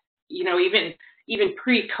that, even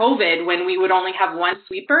pre-COVID, when we would only have one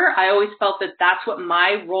sweeper, I always felt that that's what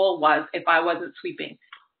my role was if I wasn't sweeping.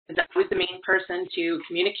 I was the main person to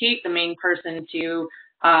communicate, the main person to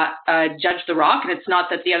judge the rock. And it's not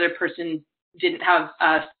that the other person didn't have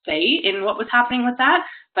a say in what was happening with that,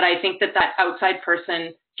 but I think that outside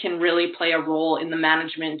person can really play a role in the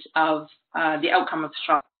management of the outcome of the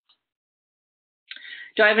shot.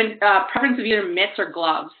 Do I have a preference of either mitts or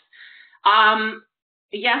gloves?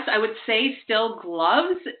 Yes, I would say still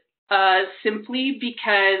gloves, simply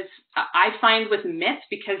because I find with mitts,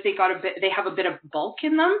 because they have a bit of bulk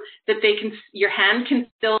in them, that your hand can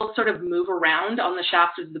still sort of move around on the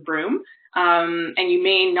shaft of the broom, and you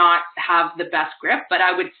may not have the best grip, but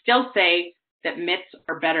I would still say that mitts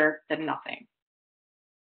are better than nothing.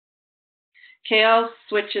 Kale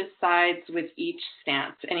switches sides with each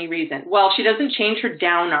stance. Any reason? Well, she doesn't change her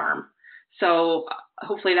down arm, so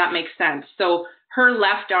hopefully that makes sense. So her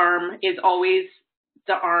left arm is always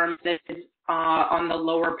the arm that is on the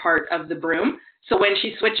lower part of the broom. So when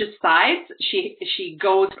she switches sides, she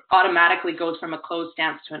automatically goes from a closed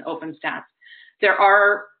stance to an open stance. There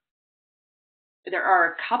are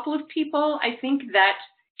a couple of people, I think, that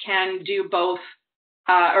can do both,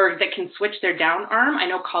 or that can switch their down arm. I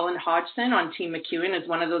know Colin Hodgson on Team McEwen is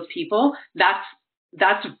one of those people.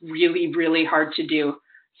 That's really, really hard to do.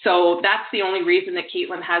 So that's the only reason that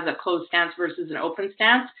Caitlin has a closed stance versus an open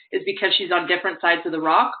stance, is because she's on different sides of the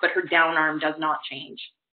rock, but her down arm does not change.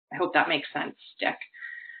 I hope that makes sense, Dick.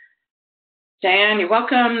 Diane, you're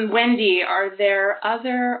welcome. Wendy, are there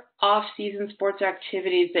other off-season sports or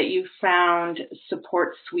activities that you found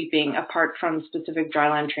support sweeping apart from specific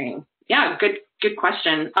dryland training? Yeah, good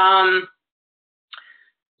question. I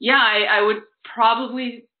would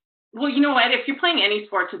probably, well, you know what? If you're playing any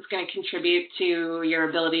sports, it's going to contribute to your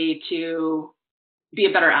ability to be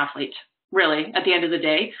a better athlete, really, at the end of the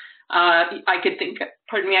day. I could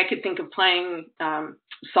think of playing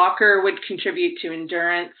soccer would contribute to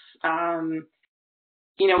endurance.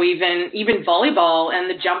 Even volleyball and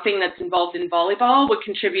the jumping that's involved in volleyball would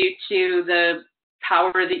contribute to the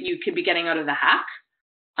power that you could be getting out of the hack.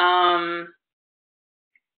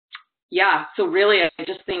 So really, I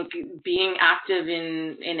just think being active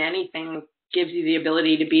in anything gives you the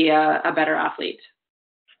ability to be a better athlete.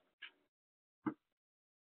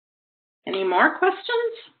 Any more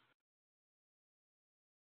questions?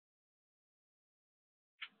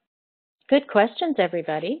 Good questions,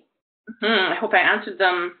 everybody. I hope I answered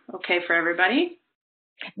them okay for everybody.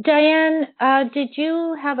 Diane, did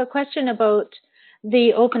you have a question about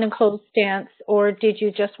the open and closed stance, or did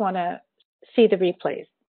you just want to see the replays?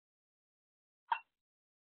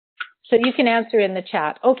 So you can answer in the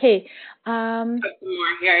chat. Okay. More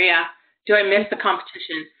here, yeah. Do I miss the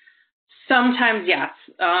competition? Sometimes, yes.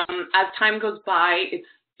 As time goes by, it's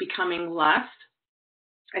becoming less.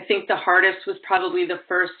 I think the hardest was probably the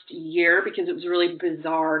first year because it was really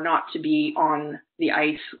bizarre not to be on the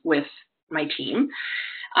ice with my team.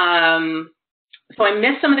 So I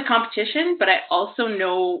miss some of the competition, but I also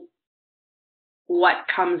know what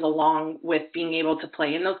comes along with being able to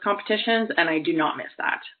play in those competitions, and I do not miss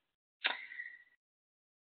that.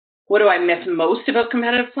 What do I miss most about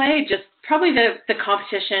competitive play? Just probably the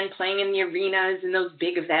competition, playing in the arenas and those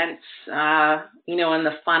big events, and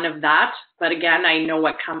the fun of that. But again, I know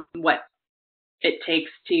what it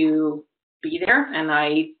takes to be there, and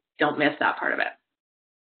I don't miss that part of it.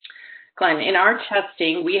 Glenn, in our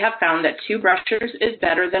testing, we have found that 2 brushers is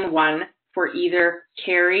better than 1 for either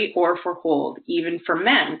carry or for hold, even for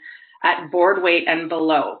men at board weight and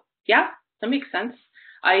below. Yeah, that makes sense.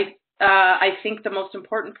 I think the most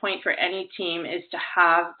important point for any team is to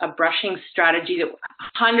have a brushing strategy that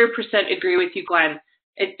 100% agree with you, Glenn.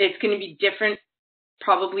 It's going to be different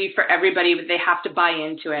probably for everybody, but they have to buy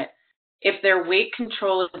into it. If their weight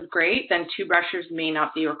control is great, then 2 brushers may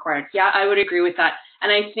not be required. Yeah, I would agree with that.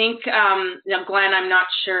 And I think, now, Glenn, I'm not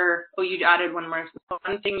sure. Oh, you added one more.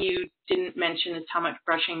 One thing you didn't mention is how much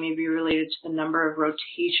brushing may be related to the number of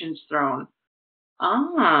rotations thrown.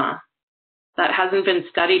 That hasn't been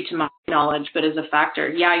studied to my knowledge, but is a factor.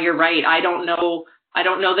 Yeah, you're right. I don't know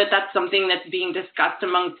that that's something that's being discussed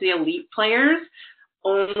amongst the elite players,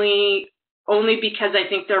 only because I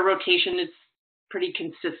think their rotation is pretty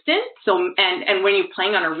consistent. So, and when you're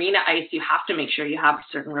playing on arena ice, you have to make sure you have a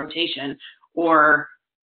certain rotation, or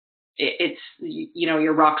it's,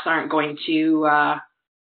 your rocks aren't going to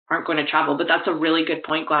travel. But that's a really good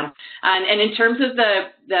point, Glenn. And in terms of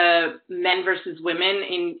the men versus women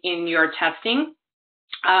in your testing,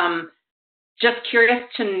 just curious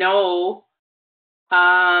to know.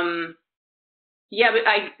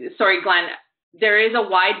 Sorry, Glenn. There is a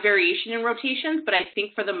wide variation in rotations, but I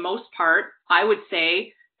think for the most part, I would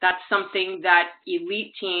say that's something that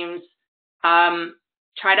elite teams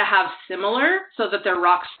try to have similar, so that their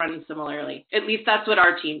rocks run similarly. At least that's what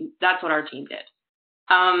our team did.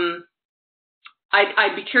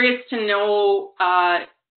 I'd be curious to know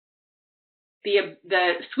the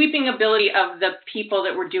sweeping ability of the people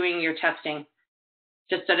that were doing your testing,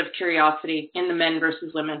 just out of curiosity, in the men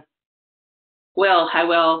versus women. Will, hi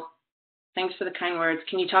Will. Thanks for the kind words.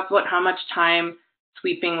 Can you talk about how much time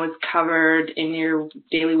sweeping was covered in your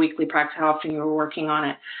daily, weekly practice, how often you were working on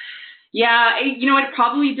it? Yeah, it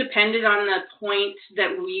probably depended on the point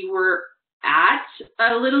that we were at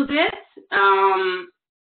a little bit.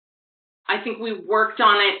 I think we worked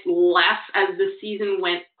on it less as the season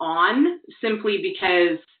went on, simply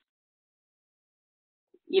because,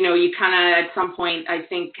 you kind of at some point, I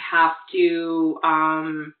think, have to,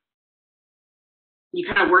 you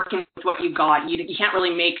kind of work in with what you got. You can't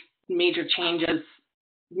really make major changes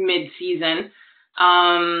mid-season.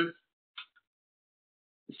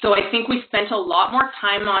 So I think we spent a lot more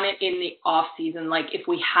time on it in the off season. Like if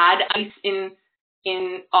we had ice in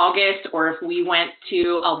August, or if we went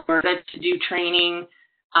to Alberta to do training,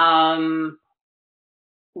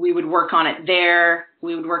 we would work on it there.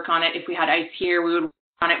 We would work on it if we had ice here. We would work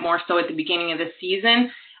on it more so at the beginning of the season.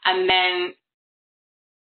 And then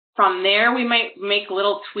from there, we might make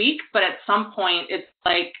little tweaks, but at some point it's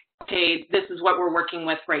like, okay, this is what we're working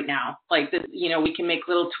with right now. Like this, we can make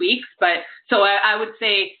little tweaks, but so I would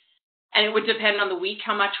say, and it would depend on the week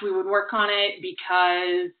how much we would work on it,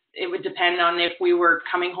 because it would depend on if we were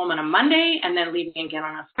coming home on a Monday and then leaving again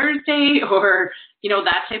on a Thursday, or,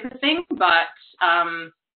 that type of thing. But,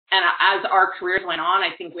 and as our careers went on,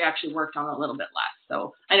 I think we actually worked on it a little bit less.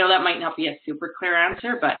 So I know that might not be a super clear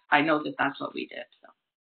answer, but I know that that's what we did. So.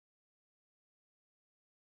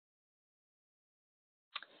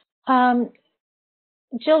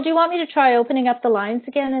 Jill, do you want me to try opening up the lines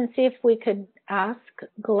again and see if we could ask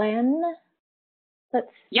Glenn? Sure.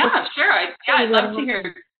 I'd love to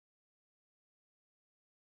hear.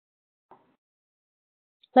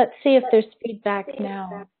 Let's see if there's feedback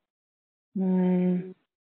now. A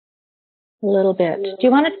little bit. Do you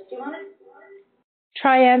want to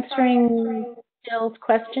try answering Jill's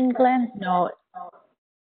question, Glenn? No.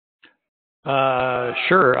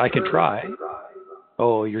 Sure, I can try.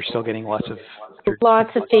 Oh, you're still getting lots of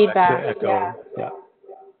feedback. Echo. Yeah.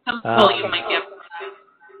 Some volume might get.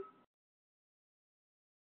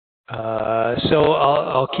 So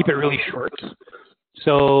I'll keep it really short.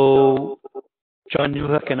 So John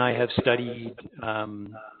Newhook and I have studied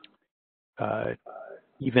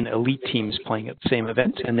even elite teams playing at the same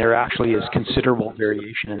event, and there actually is considerable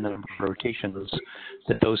variation in the number of rotations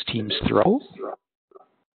that those teams throw.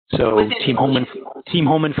 So Team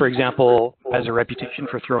Homan, for example, has a reputation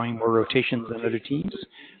for throwing more rotations than other teams.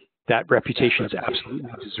 That reputation is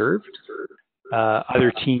absolutely deserved.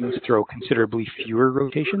 Other teams throw considerably fewer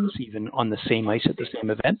rotations, even on the same ice at the same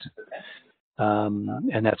event.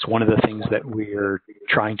 And that's one of the things that we're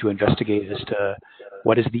trying to investigate as to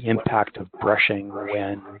what is the impact of brushing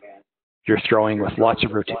when you're throwing with lots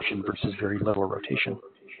of rotation versus very little rotation.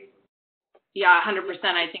 Yeah, 100%.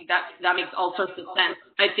 I think that makes all sorts of sense.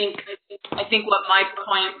 I think what my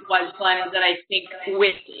point was, Glenn, is that I think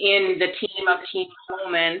within the team of Team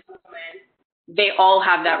Homan, they all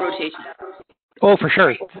have that rotation. Oh, for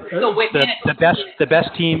sure. So the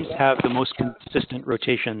best teams have the most consistent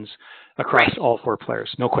rotations across all four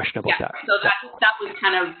players. No question about that. So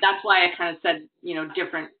that's why I kind of said,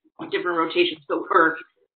 different rotations. So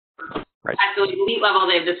at the elite level,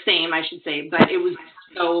 they have the same, I should say, but it was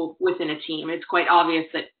so within a team. It's quite obvious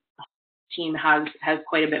that a team has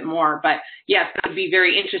quite a bit more. But yes, that would be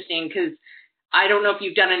very interesting because I don't know if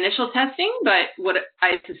you've done initial testing, but what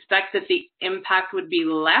I suspect that the impact would be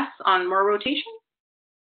less on more rotation.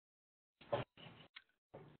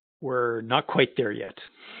 We're not quite there yet.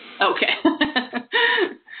 Okay.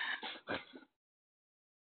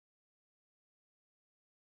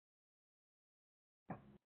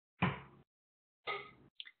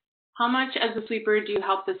 How much as a sweeper do you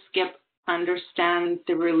help the skip understand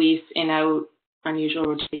the release in out unusual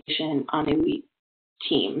rotation on elite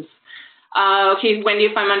teams? Okay, Wendy,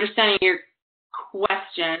 if I'm understanding your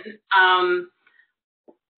question,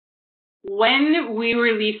 when we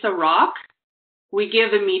release a rock, we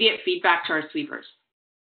give immediate feedback to our sweepers.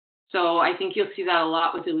 So I think you'll see that a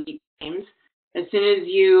lot with elite teams. As soon as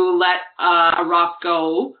you let a rock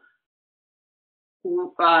go,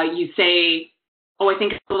 you say, oh, I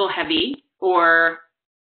think it's a little heavy, or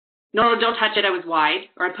no, don't touch it, I was wide,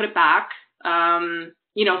 or I put it back.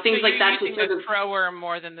 Things like that. You're using the thrower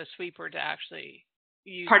more than the sweeper to actually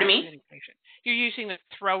use. Pardon me? You're using the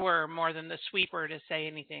thrower more than the sweeper to say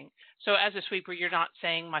anything. So as a sweeper, you're not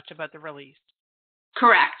saying much about the release.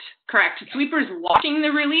 Correct. The sweeper's watching the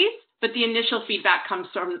release, but the initial feedback comes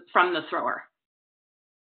from the thrower.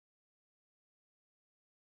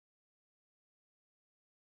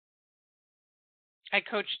 I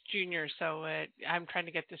coach juniors, so I'm trying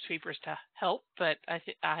to get the sweepers to help, but I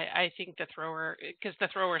think the thrower, because the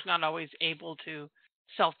thrower is not always able to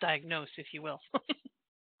self-diagnose, if you will.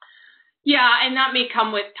 Yeah, and that may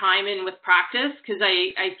come with time and with practice, because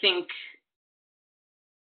I think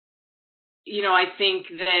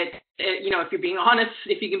that if you're being honest,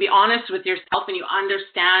 if you can be honest with yourself and you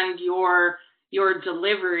understand your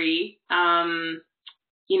delivery,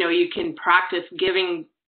 you can practice giving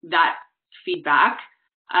that feedback.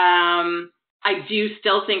 I do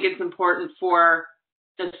still think it's important for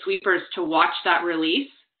the sweepers to watch that release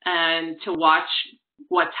and to watch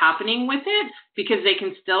what's happening with it, because they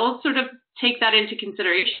can still sort of take that into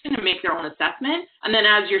consideration and make their own assessment. And then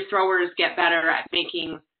as your throwers get better at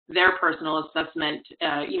making their personal assessment,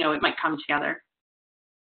 it might come together.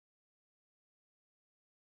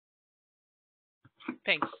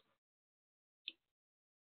 Thanks.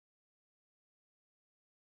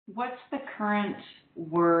 What's the current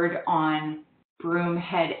word on broom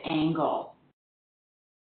head angle?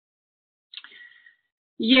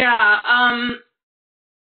 Yeah, I'm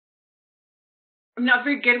not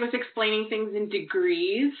very good with explaining things in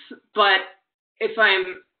degrees, but if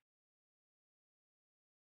I'm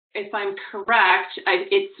correct, I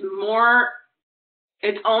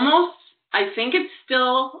think it's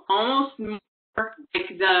still almost more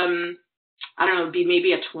like it'd be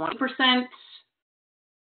maybe a 20%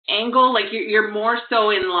 angle, like you're more so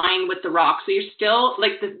in line with the rock. So you're still,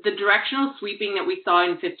 like the directional sweeping that we saw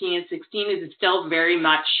in 15 and 16 is still very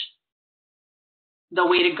much the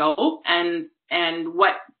way to go, and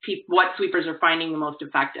what sweepers are finding the most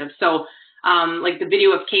effective. So like the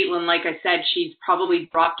video of Caitlin, like I said, she's probably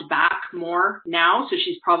dropped back more now, so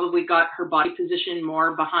she's probably got her body position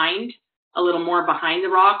more behind a little more behind the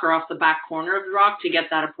rock or off the back corner of the rock to get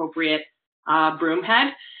that appropriate broom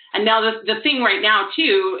head. And now the thing right now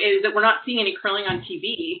too is that we're not seeing any curling on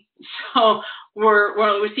TV, so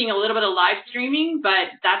we're seeing a little bit of live streaming,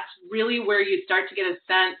 but that's really where you start to get a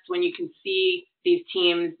sense when you can see these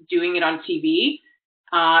teams doing it on TV,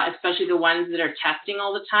 especially the ones that are testing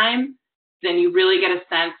all the time. Then you really get a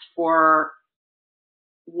sense for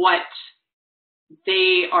what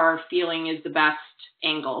they are feeling is the best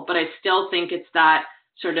angle. But I still think it's that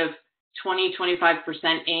sort of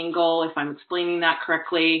 20-25% angle, if I'm explaining that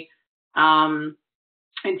correctly, in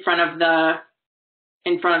front of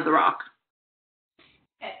the rock.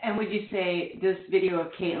 And would you say this video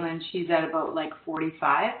of Caitlin, she's at about like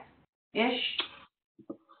 45-ish?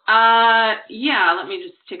 Yeah, let me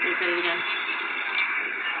just take a look at it again.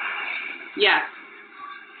 Yes.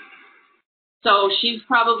 So she's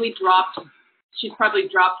probably dropped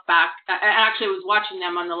back. Actually, I was watching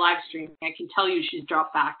them on the live stream. I can tell you she's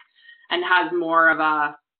dropped back and has more of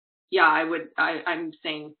a, I'm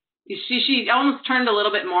saying she almost turned a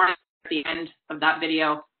little bit more at the end of that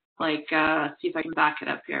video. Like, see if I can back it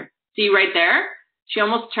up here. See right there? She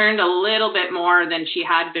almost turned a little bit more than she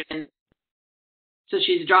had been. So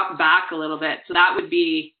she's dropped back a little bit. So that would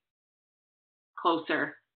be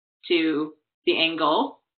closer to the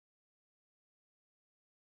angle.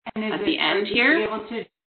 And at the end here.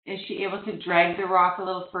 Is she able to drag the rock a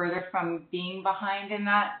little further from being behind in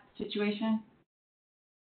that situation?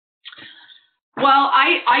 Well,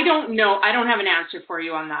 I don't know. I don't have an answer for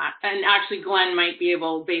you on that. And actually, Glenn might be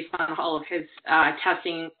able, based on all of his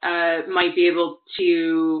testing, might be able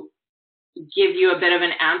to give you a bit of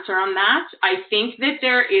an answer on that. I think that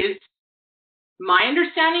there is, my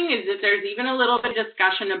understanding is that there's even a little bit of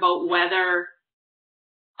discussion about whether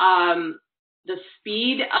the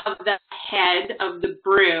speed of the head of the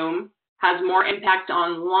broom has more impact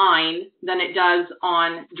on line than it does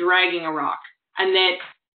on dragging a rock. And that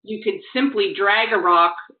you could simply drag a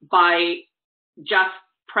rock by just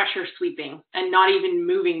pressure sweeping and not even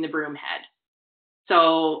moving the broom head.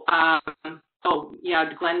 So,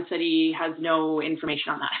 Glenn said he has no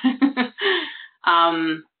information on that.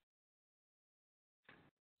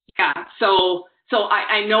 So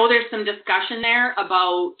I know there's some discussion there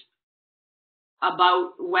about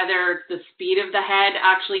whether the speed of the head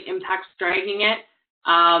actually impacts dragging it.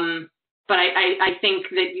 But I think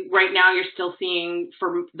that right now you're still seeing,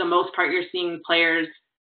 for the most part, you're seeing players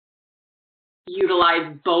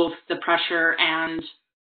utilize both the pressure and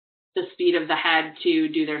the speed of the head to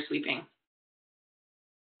do their sweeping.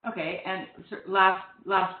 Okay, and so last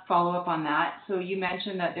follow-up on that. So you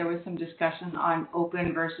mentioned that there was some discussion on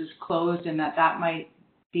open versus closed and that might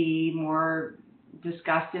be more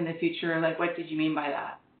discussed in the future. Like, what did you mean by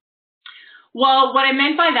that? Well, what I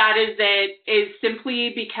meant by that is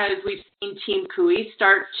simply because we've seen Team Kui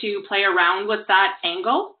start to play around with that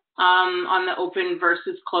angle on the open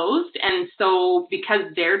versus closed. And so because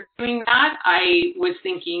they're doing that, I was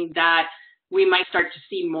thinking that we might start to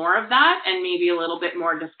see more of that and maybe a little bit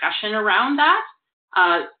more discussion around that.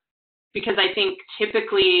 Because I think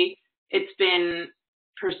typically it's been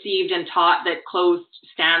perceived and taught that closed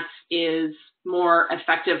stance is more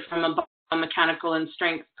effective from a biomechanical and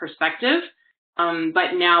strength perspective.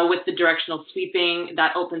 But now with the directional sweeping,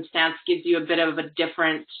 that open stance gives you a bit of a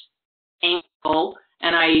different angle.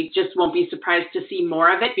 And I just won't be surprised to see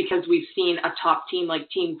more of it because we've seen a top team like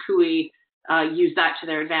Team Kui use that to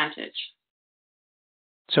their advantage.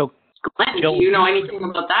 So, Glenn, Jill, do you know anything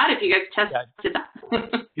about that? If you guys tested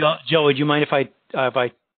that? Jill, would you mind if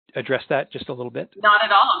I address that just a little bit? Not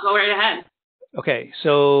at all. Go right ahead. Okay,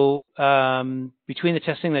 so between the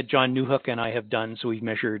testing that John Newhook and I have done, so we've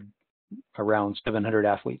measured around 700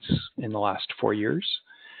 athletes in the last 4 years.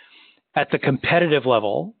 At the competitive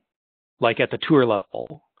level, like at the tour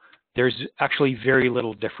level, there's actually very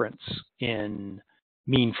little difference in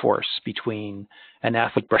mean force between an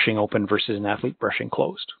athlete brushing open versus an athlete brushing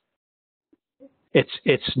closed.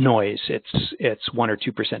 It's noise. It's 1 or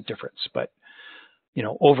 2% difference, but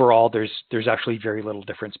overall there's actually very little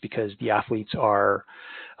difference because the athletes are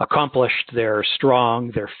accomplished, they're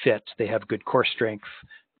strong, they're fit, they have good core strength,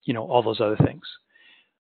 all those other things.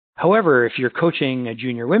 However, if you're coaching a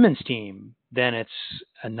junior women's team, then it's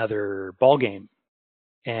another ballgame.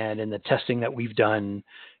 And in the testing that we've done,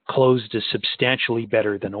 closed is substantially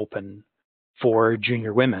better than open for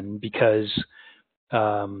junior women because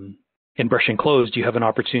in brushing closed, you have an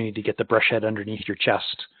opportunity to get the brush head underneath your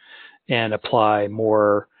chest and apply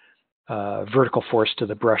more vertical force to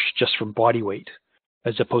the brush just from body weight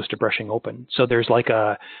as opposed to brushing open. So there's like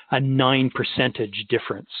a 9%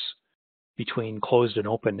 difference between closed and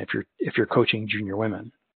open if you're coaching junior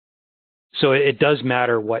women. So it does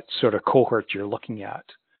matter what sort of cohort you're looking at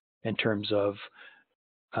in terms of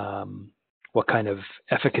what kind of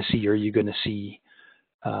efficacy are you going to see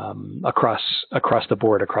across the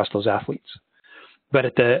board, across those athletes. But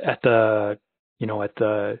at the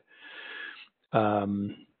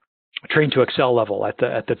train to excel level, at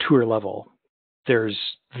the tour level, there's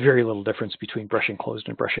very little difference between brushing closed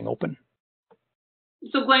and brushing open.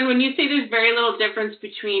 So Glenn, when you say there's very little difference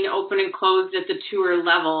between open and closed at the tour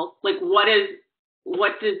level, like what does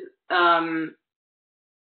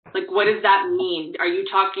that mean? Are you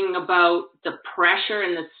talking about the pressure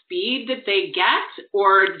and the speed that they get,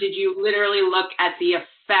 or did you literally look at the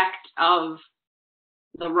effect of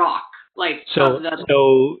the rock? So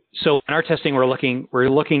in our testing, we're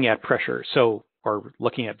looking at pressure, or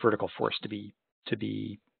looking at vertical force to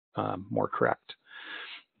be more correct.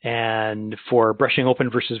 And for brushing open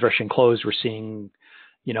versus brushing closed, we're seeing,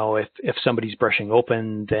 if somebody's brushing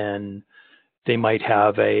open, then they might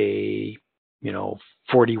have a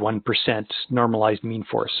 41% normalized mean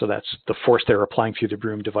force. So that's the force they're applying through the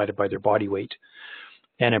broom divided by their body weight.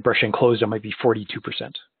 And in brushing closed, it might be 42%.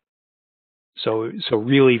 So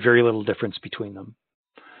really very little difference between them.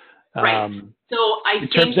 Right. So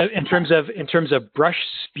in terms of brush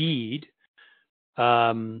speed,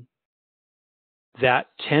 that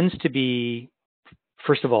tends to be,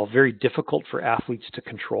 first of all, very difficult for athletes to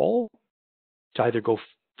control, to either go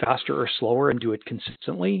faster or slower and do it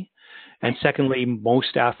consistently. And secondly,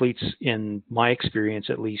 most athletes, in my experience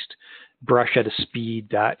at least, brush at a speed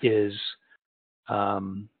that is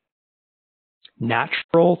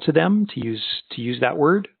natural to them, to use that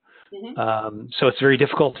word. Mm-hmm. So it's very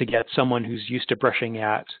difficult to get someone who's used to brushing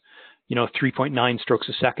at 3.9 strokes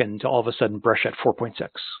a second to all of a sudden brush at 4.6.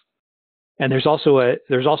 And there's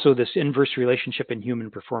also this inverse relationship in human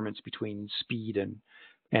performance between speed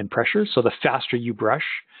and pressure. So the faster you brush,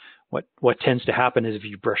 what tends to happen is if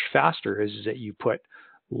you brush faster is that you put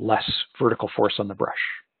less vertical force on the brush.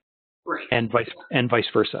 Right. And vice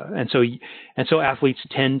versa. And so athletes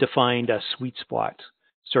tend to find a sweet spot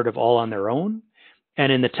sort of all on their own.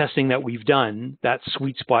 And in the testing that we've done, that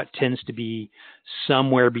sweet spot tends to be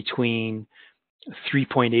somewhere between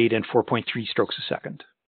 3.8 and 4.3 strokes a second.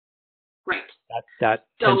 Right. That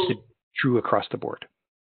tends to be true across the board.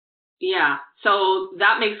 Yeah. So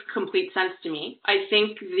that makes complete sense to me. I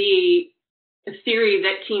think the theory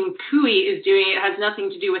that Team Cooey is doing, it has nothing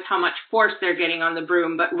to do with how much force they're getting on the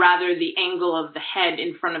broom, but rather the angle of the head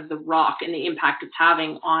in front of the rock and the impact it's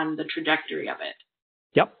having on the trajectory of it.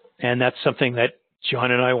 Yep. And that's something that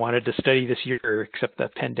John and I wanted to study this year, except the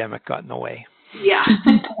pandemic got in the way. Yeah.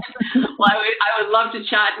 Well, I would love to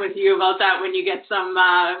chat with you about that when you get some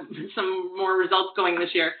more results going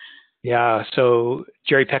this year. Yeah. So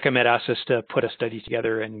Jerry Peckham had asked us to put a study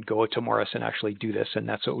together and go to Morris and actually do this. And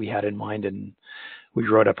that's what we had in mind. And we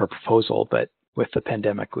wrote up a proposal, but with the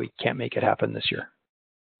pandemic, we can't make it happen this year.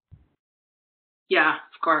 Yeah,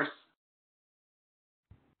 of course.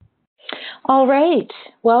 All right.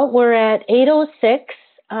 Well, we're at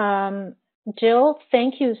 8:06. Jill,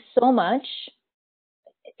 thank you so much.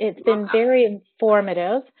 It's been very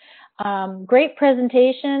informative. Great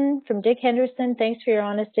presentation from Dick Henderson. Thanks for your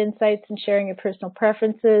honest insights and sharing your personal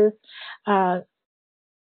preferences. It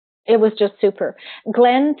was just super.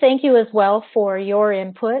 Glenn, thank you as well for your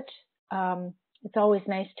input. It's always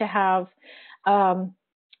nice to have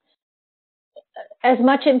as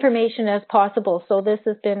much information as possible. So this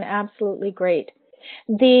has been absolutely great.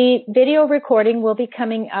 The video recording will be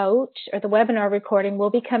coming out, or the webinar recording will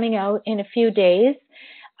be coming out in a few days.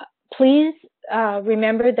 Please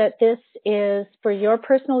remember that this is for your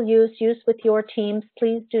personal use with your teams.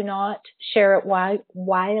 Please do not share it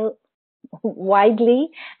wildly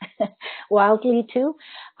too.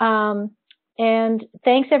 And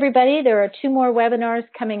thanks everybody. There are 2 more webinars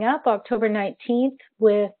coming up, October 19th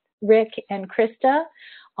with Rick and Krista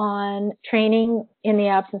on training in the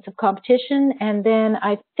absence of competition. And then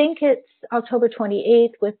I think it's October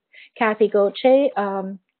 28th with Kathy Gauthier,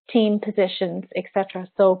 team positions, etc.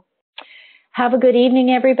 So have a good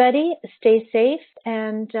evening, everybody. Stay safe,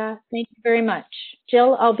 and thank you very much.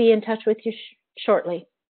 Jill, I'll be in touch with you shortly.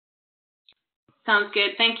 Sounds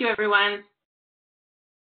good. Thank you, everyone.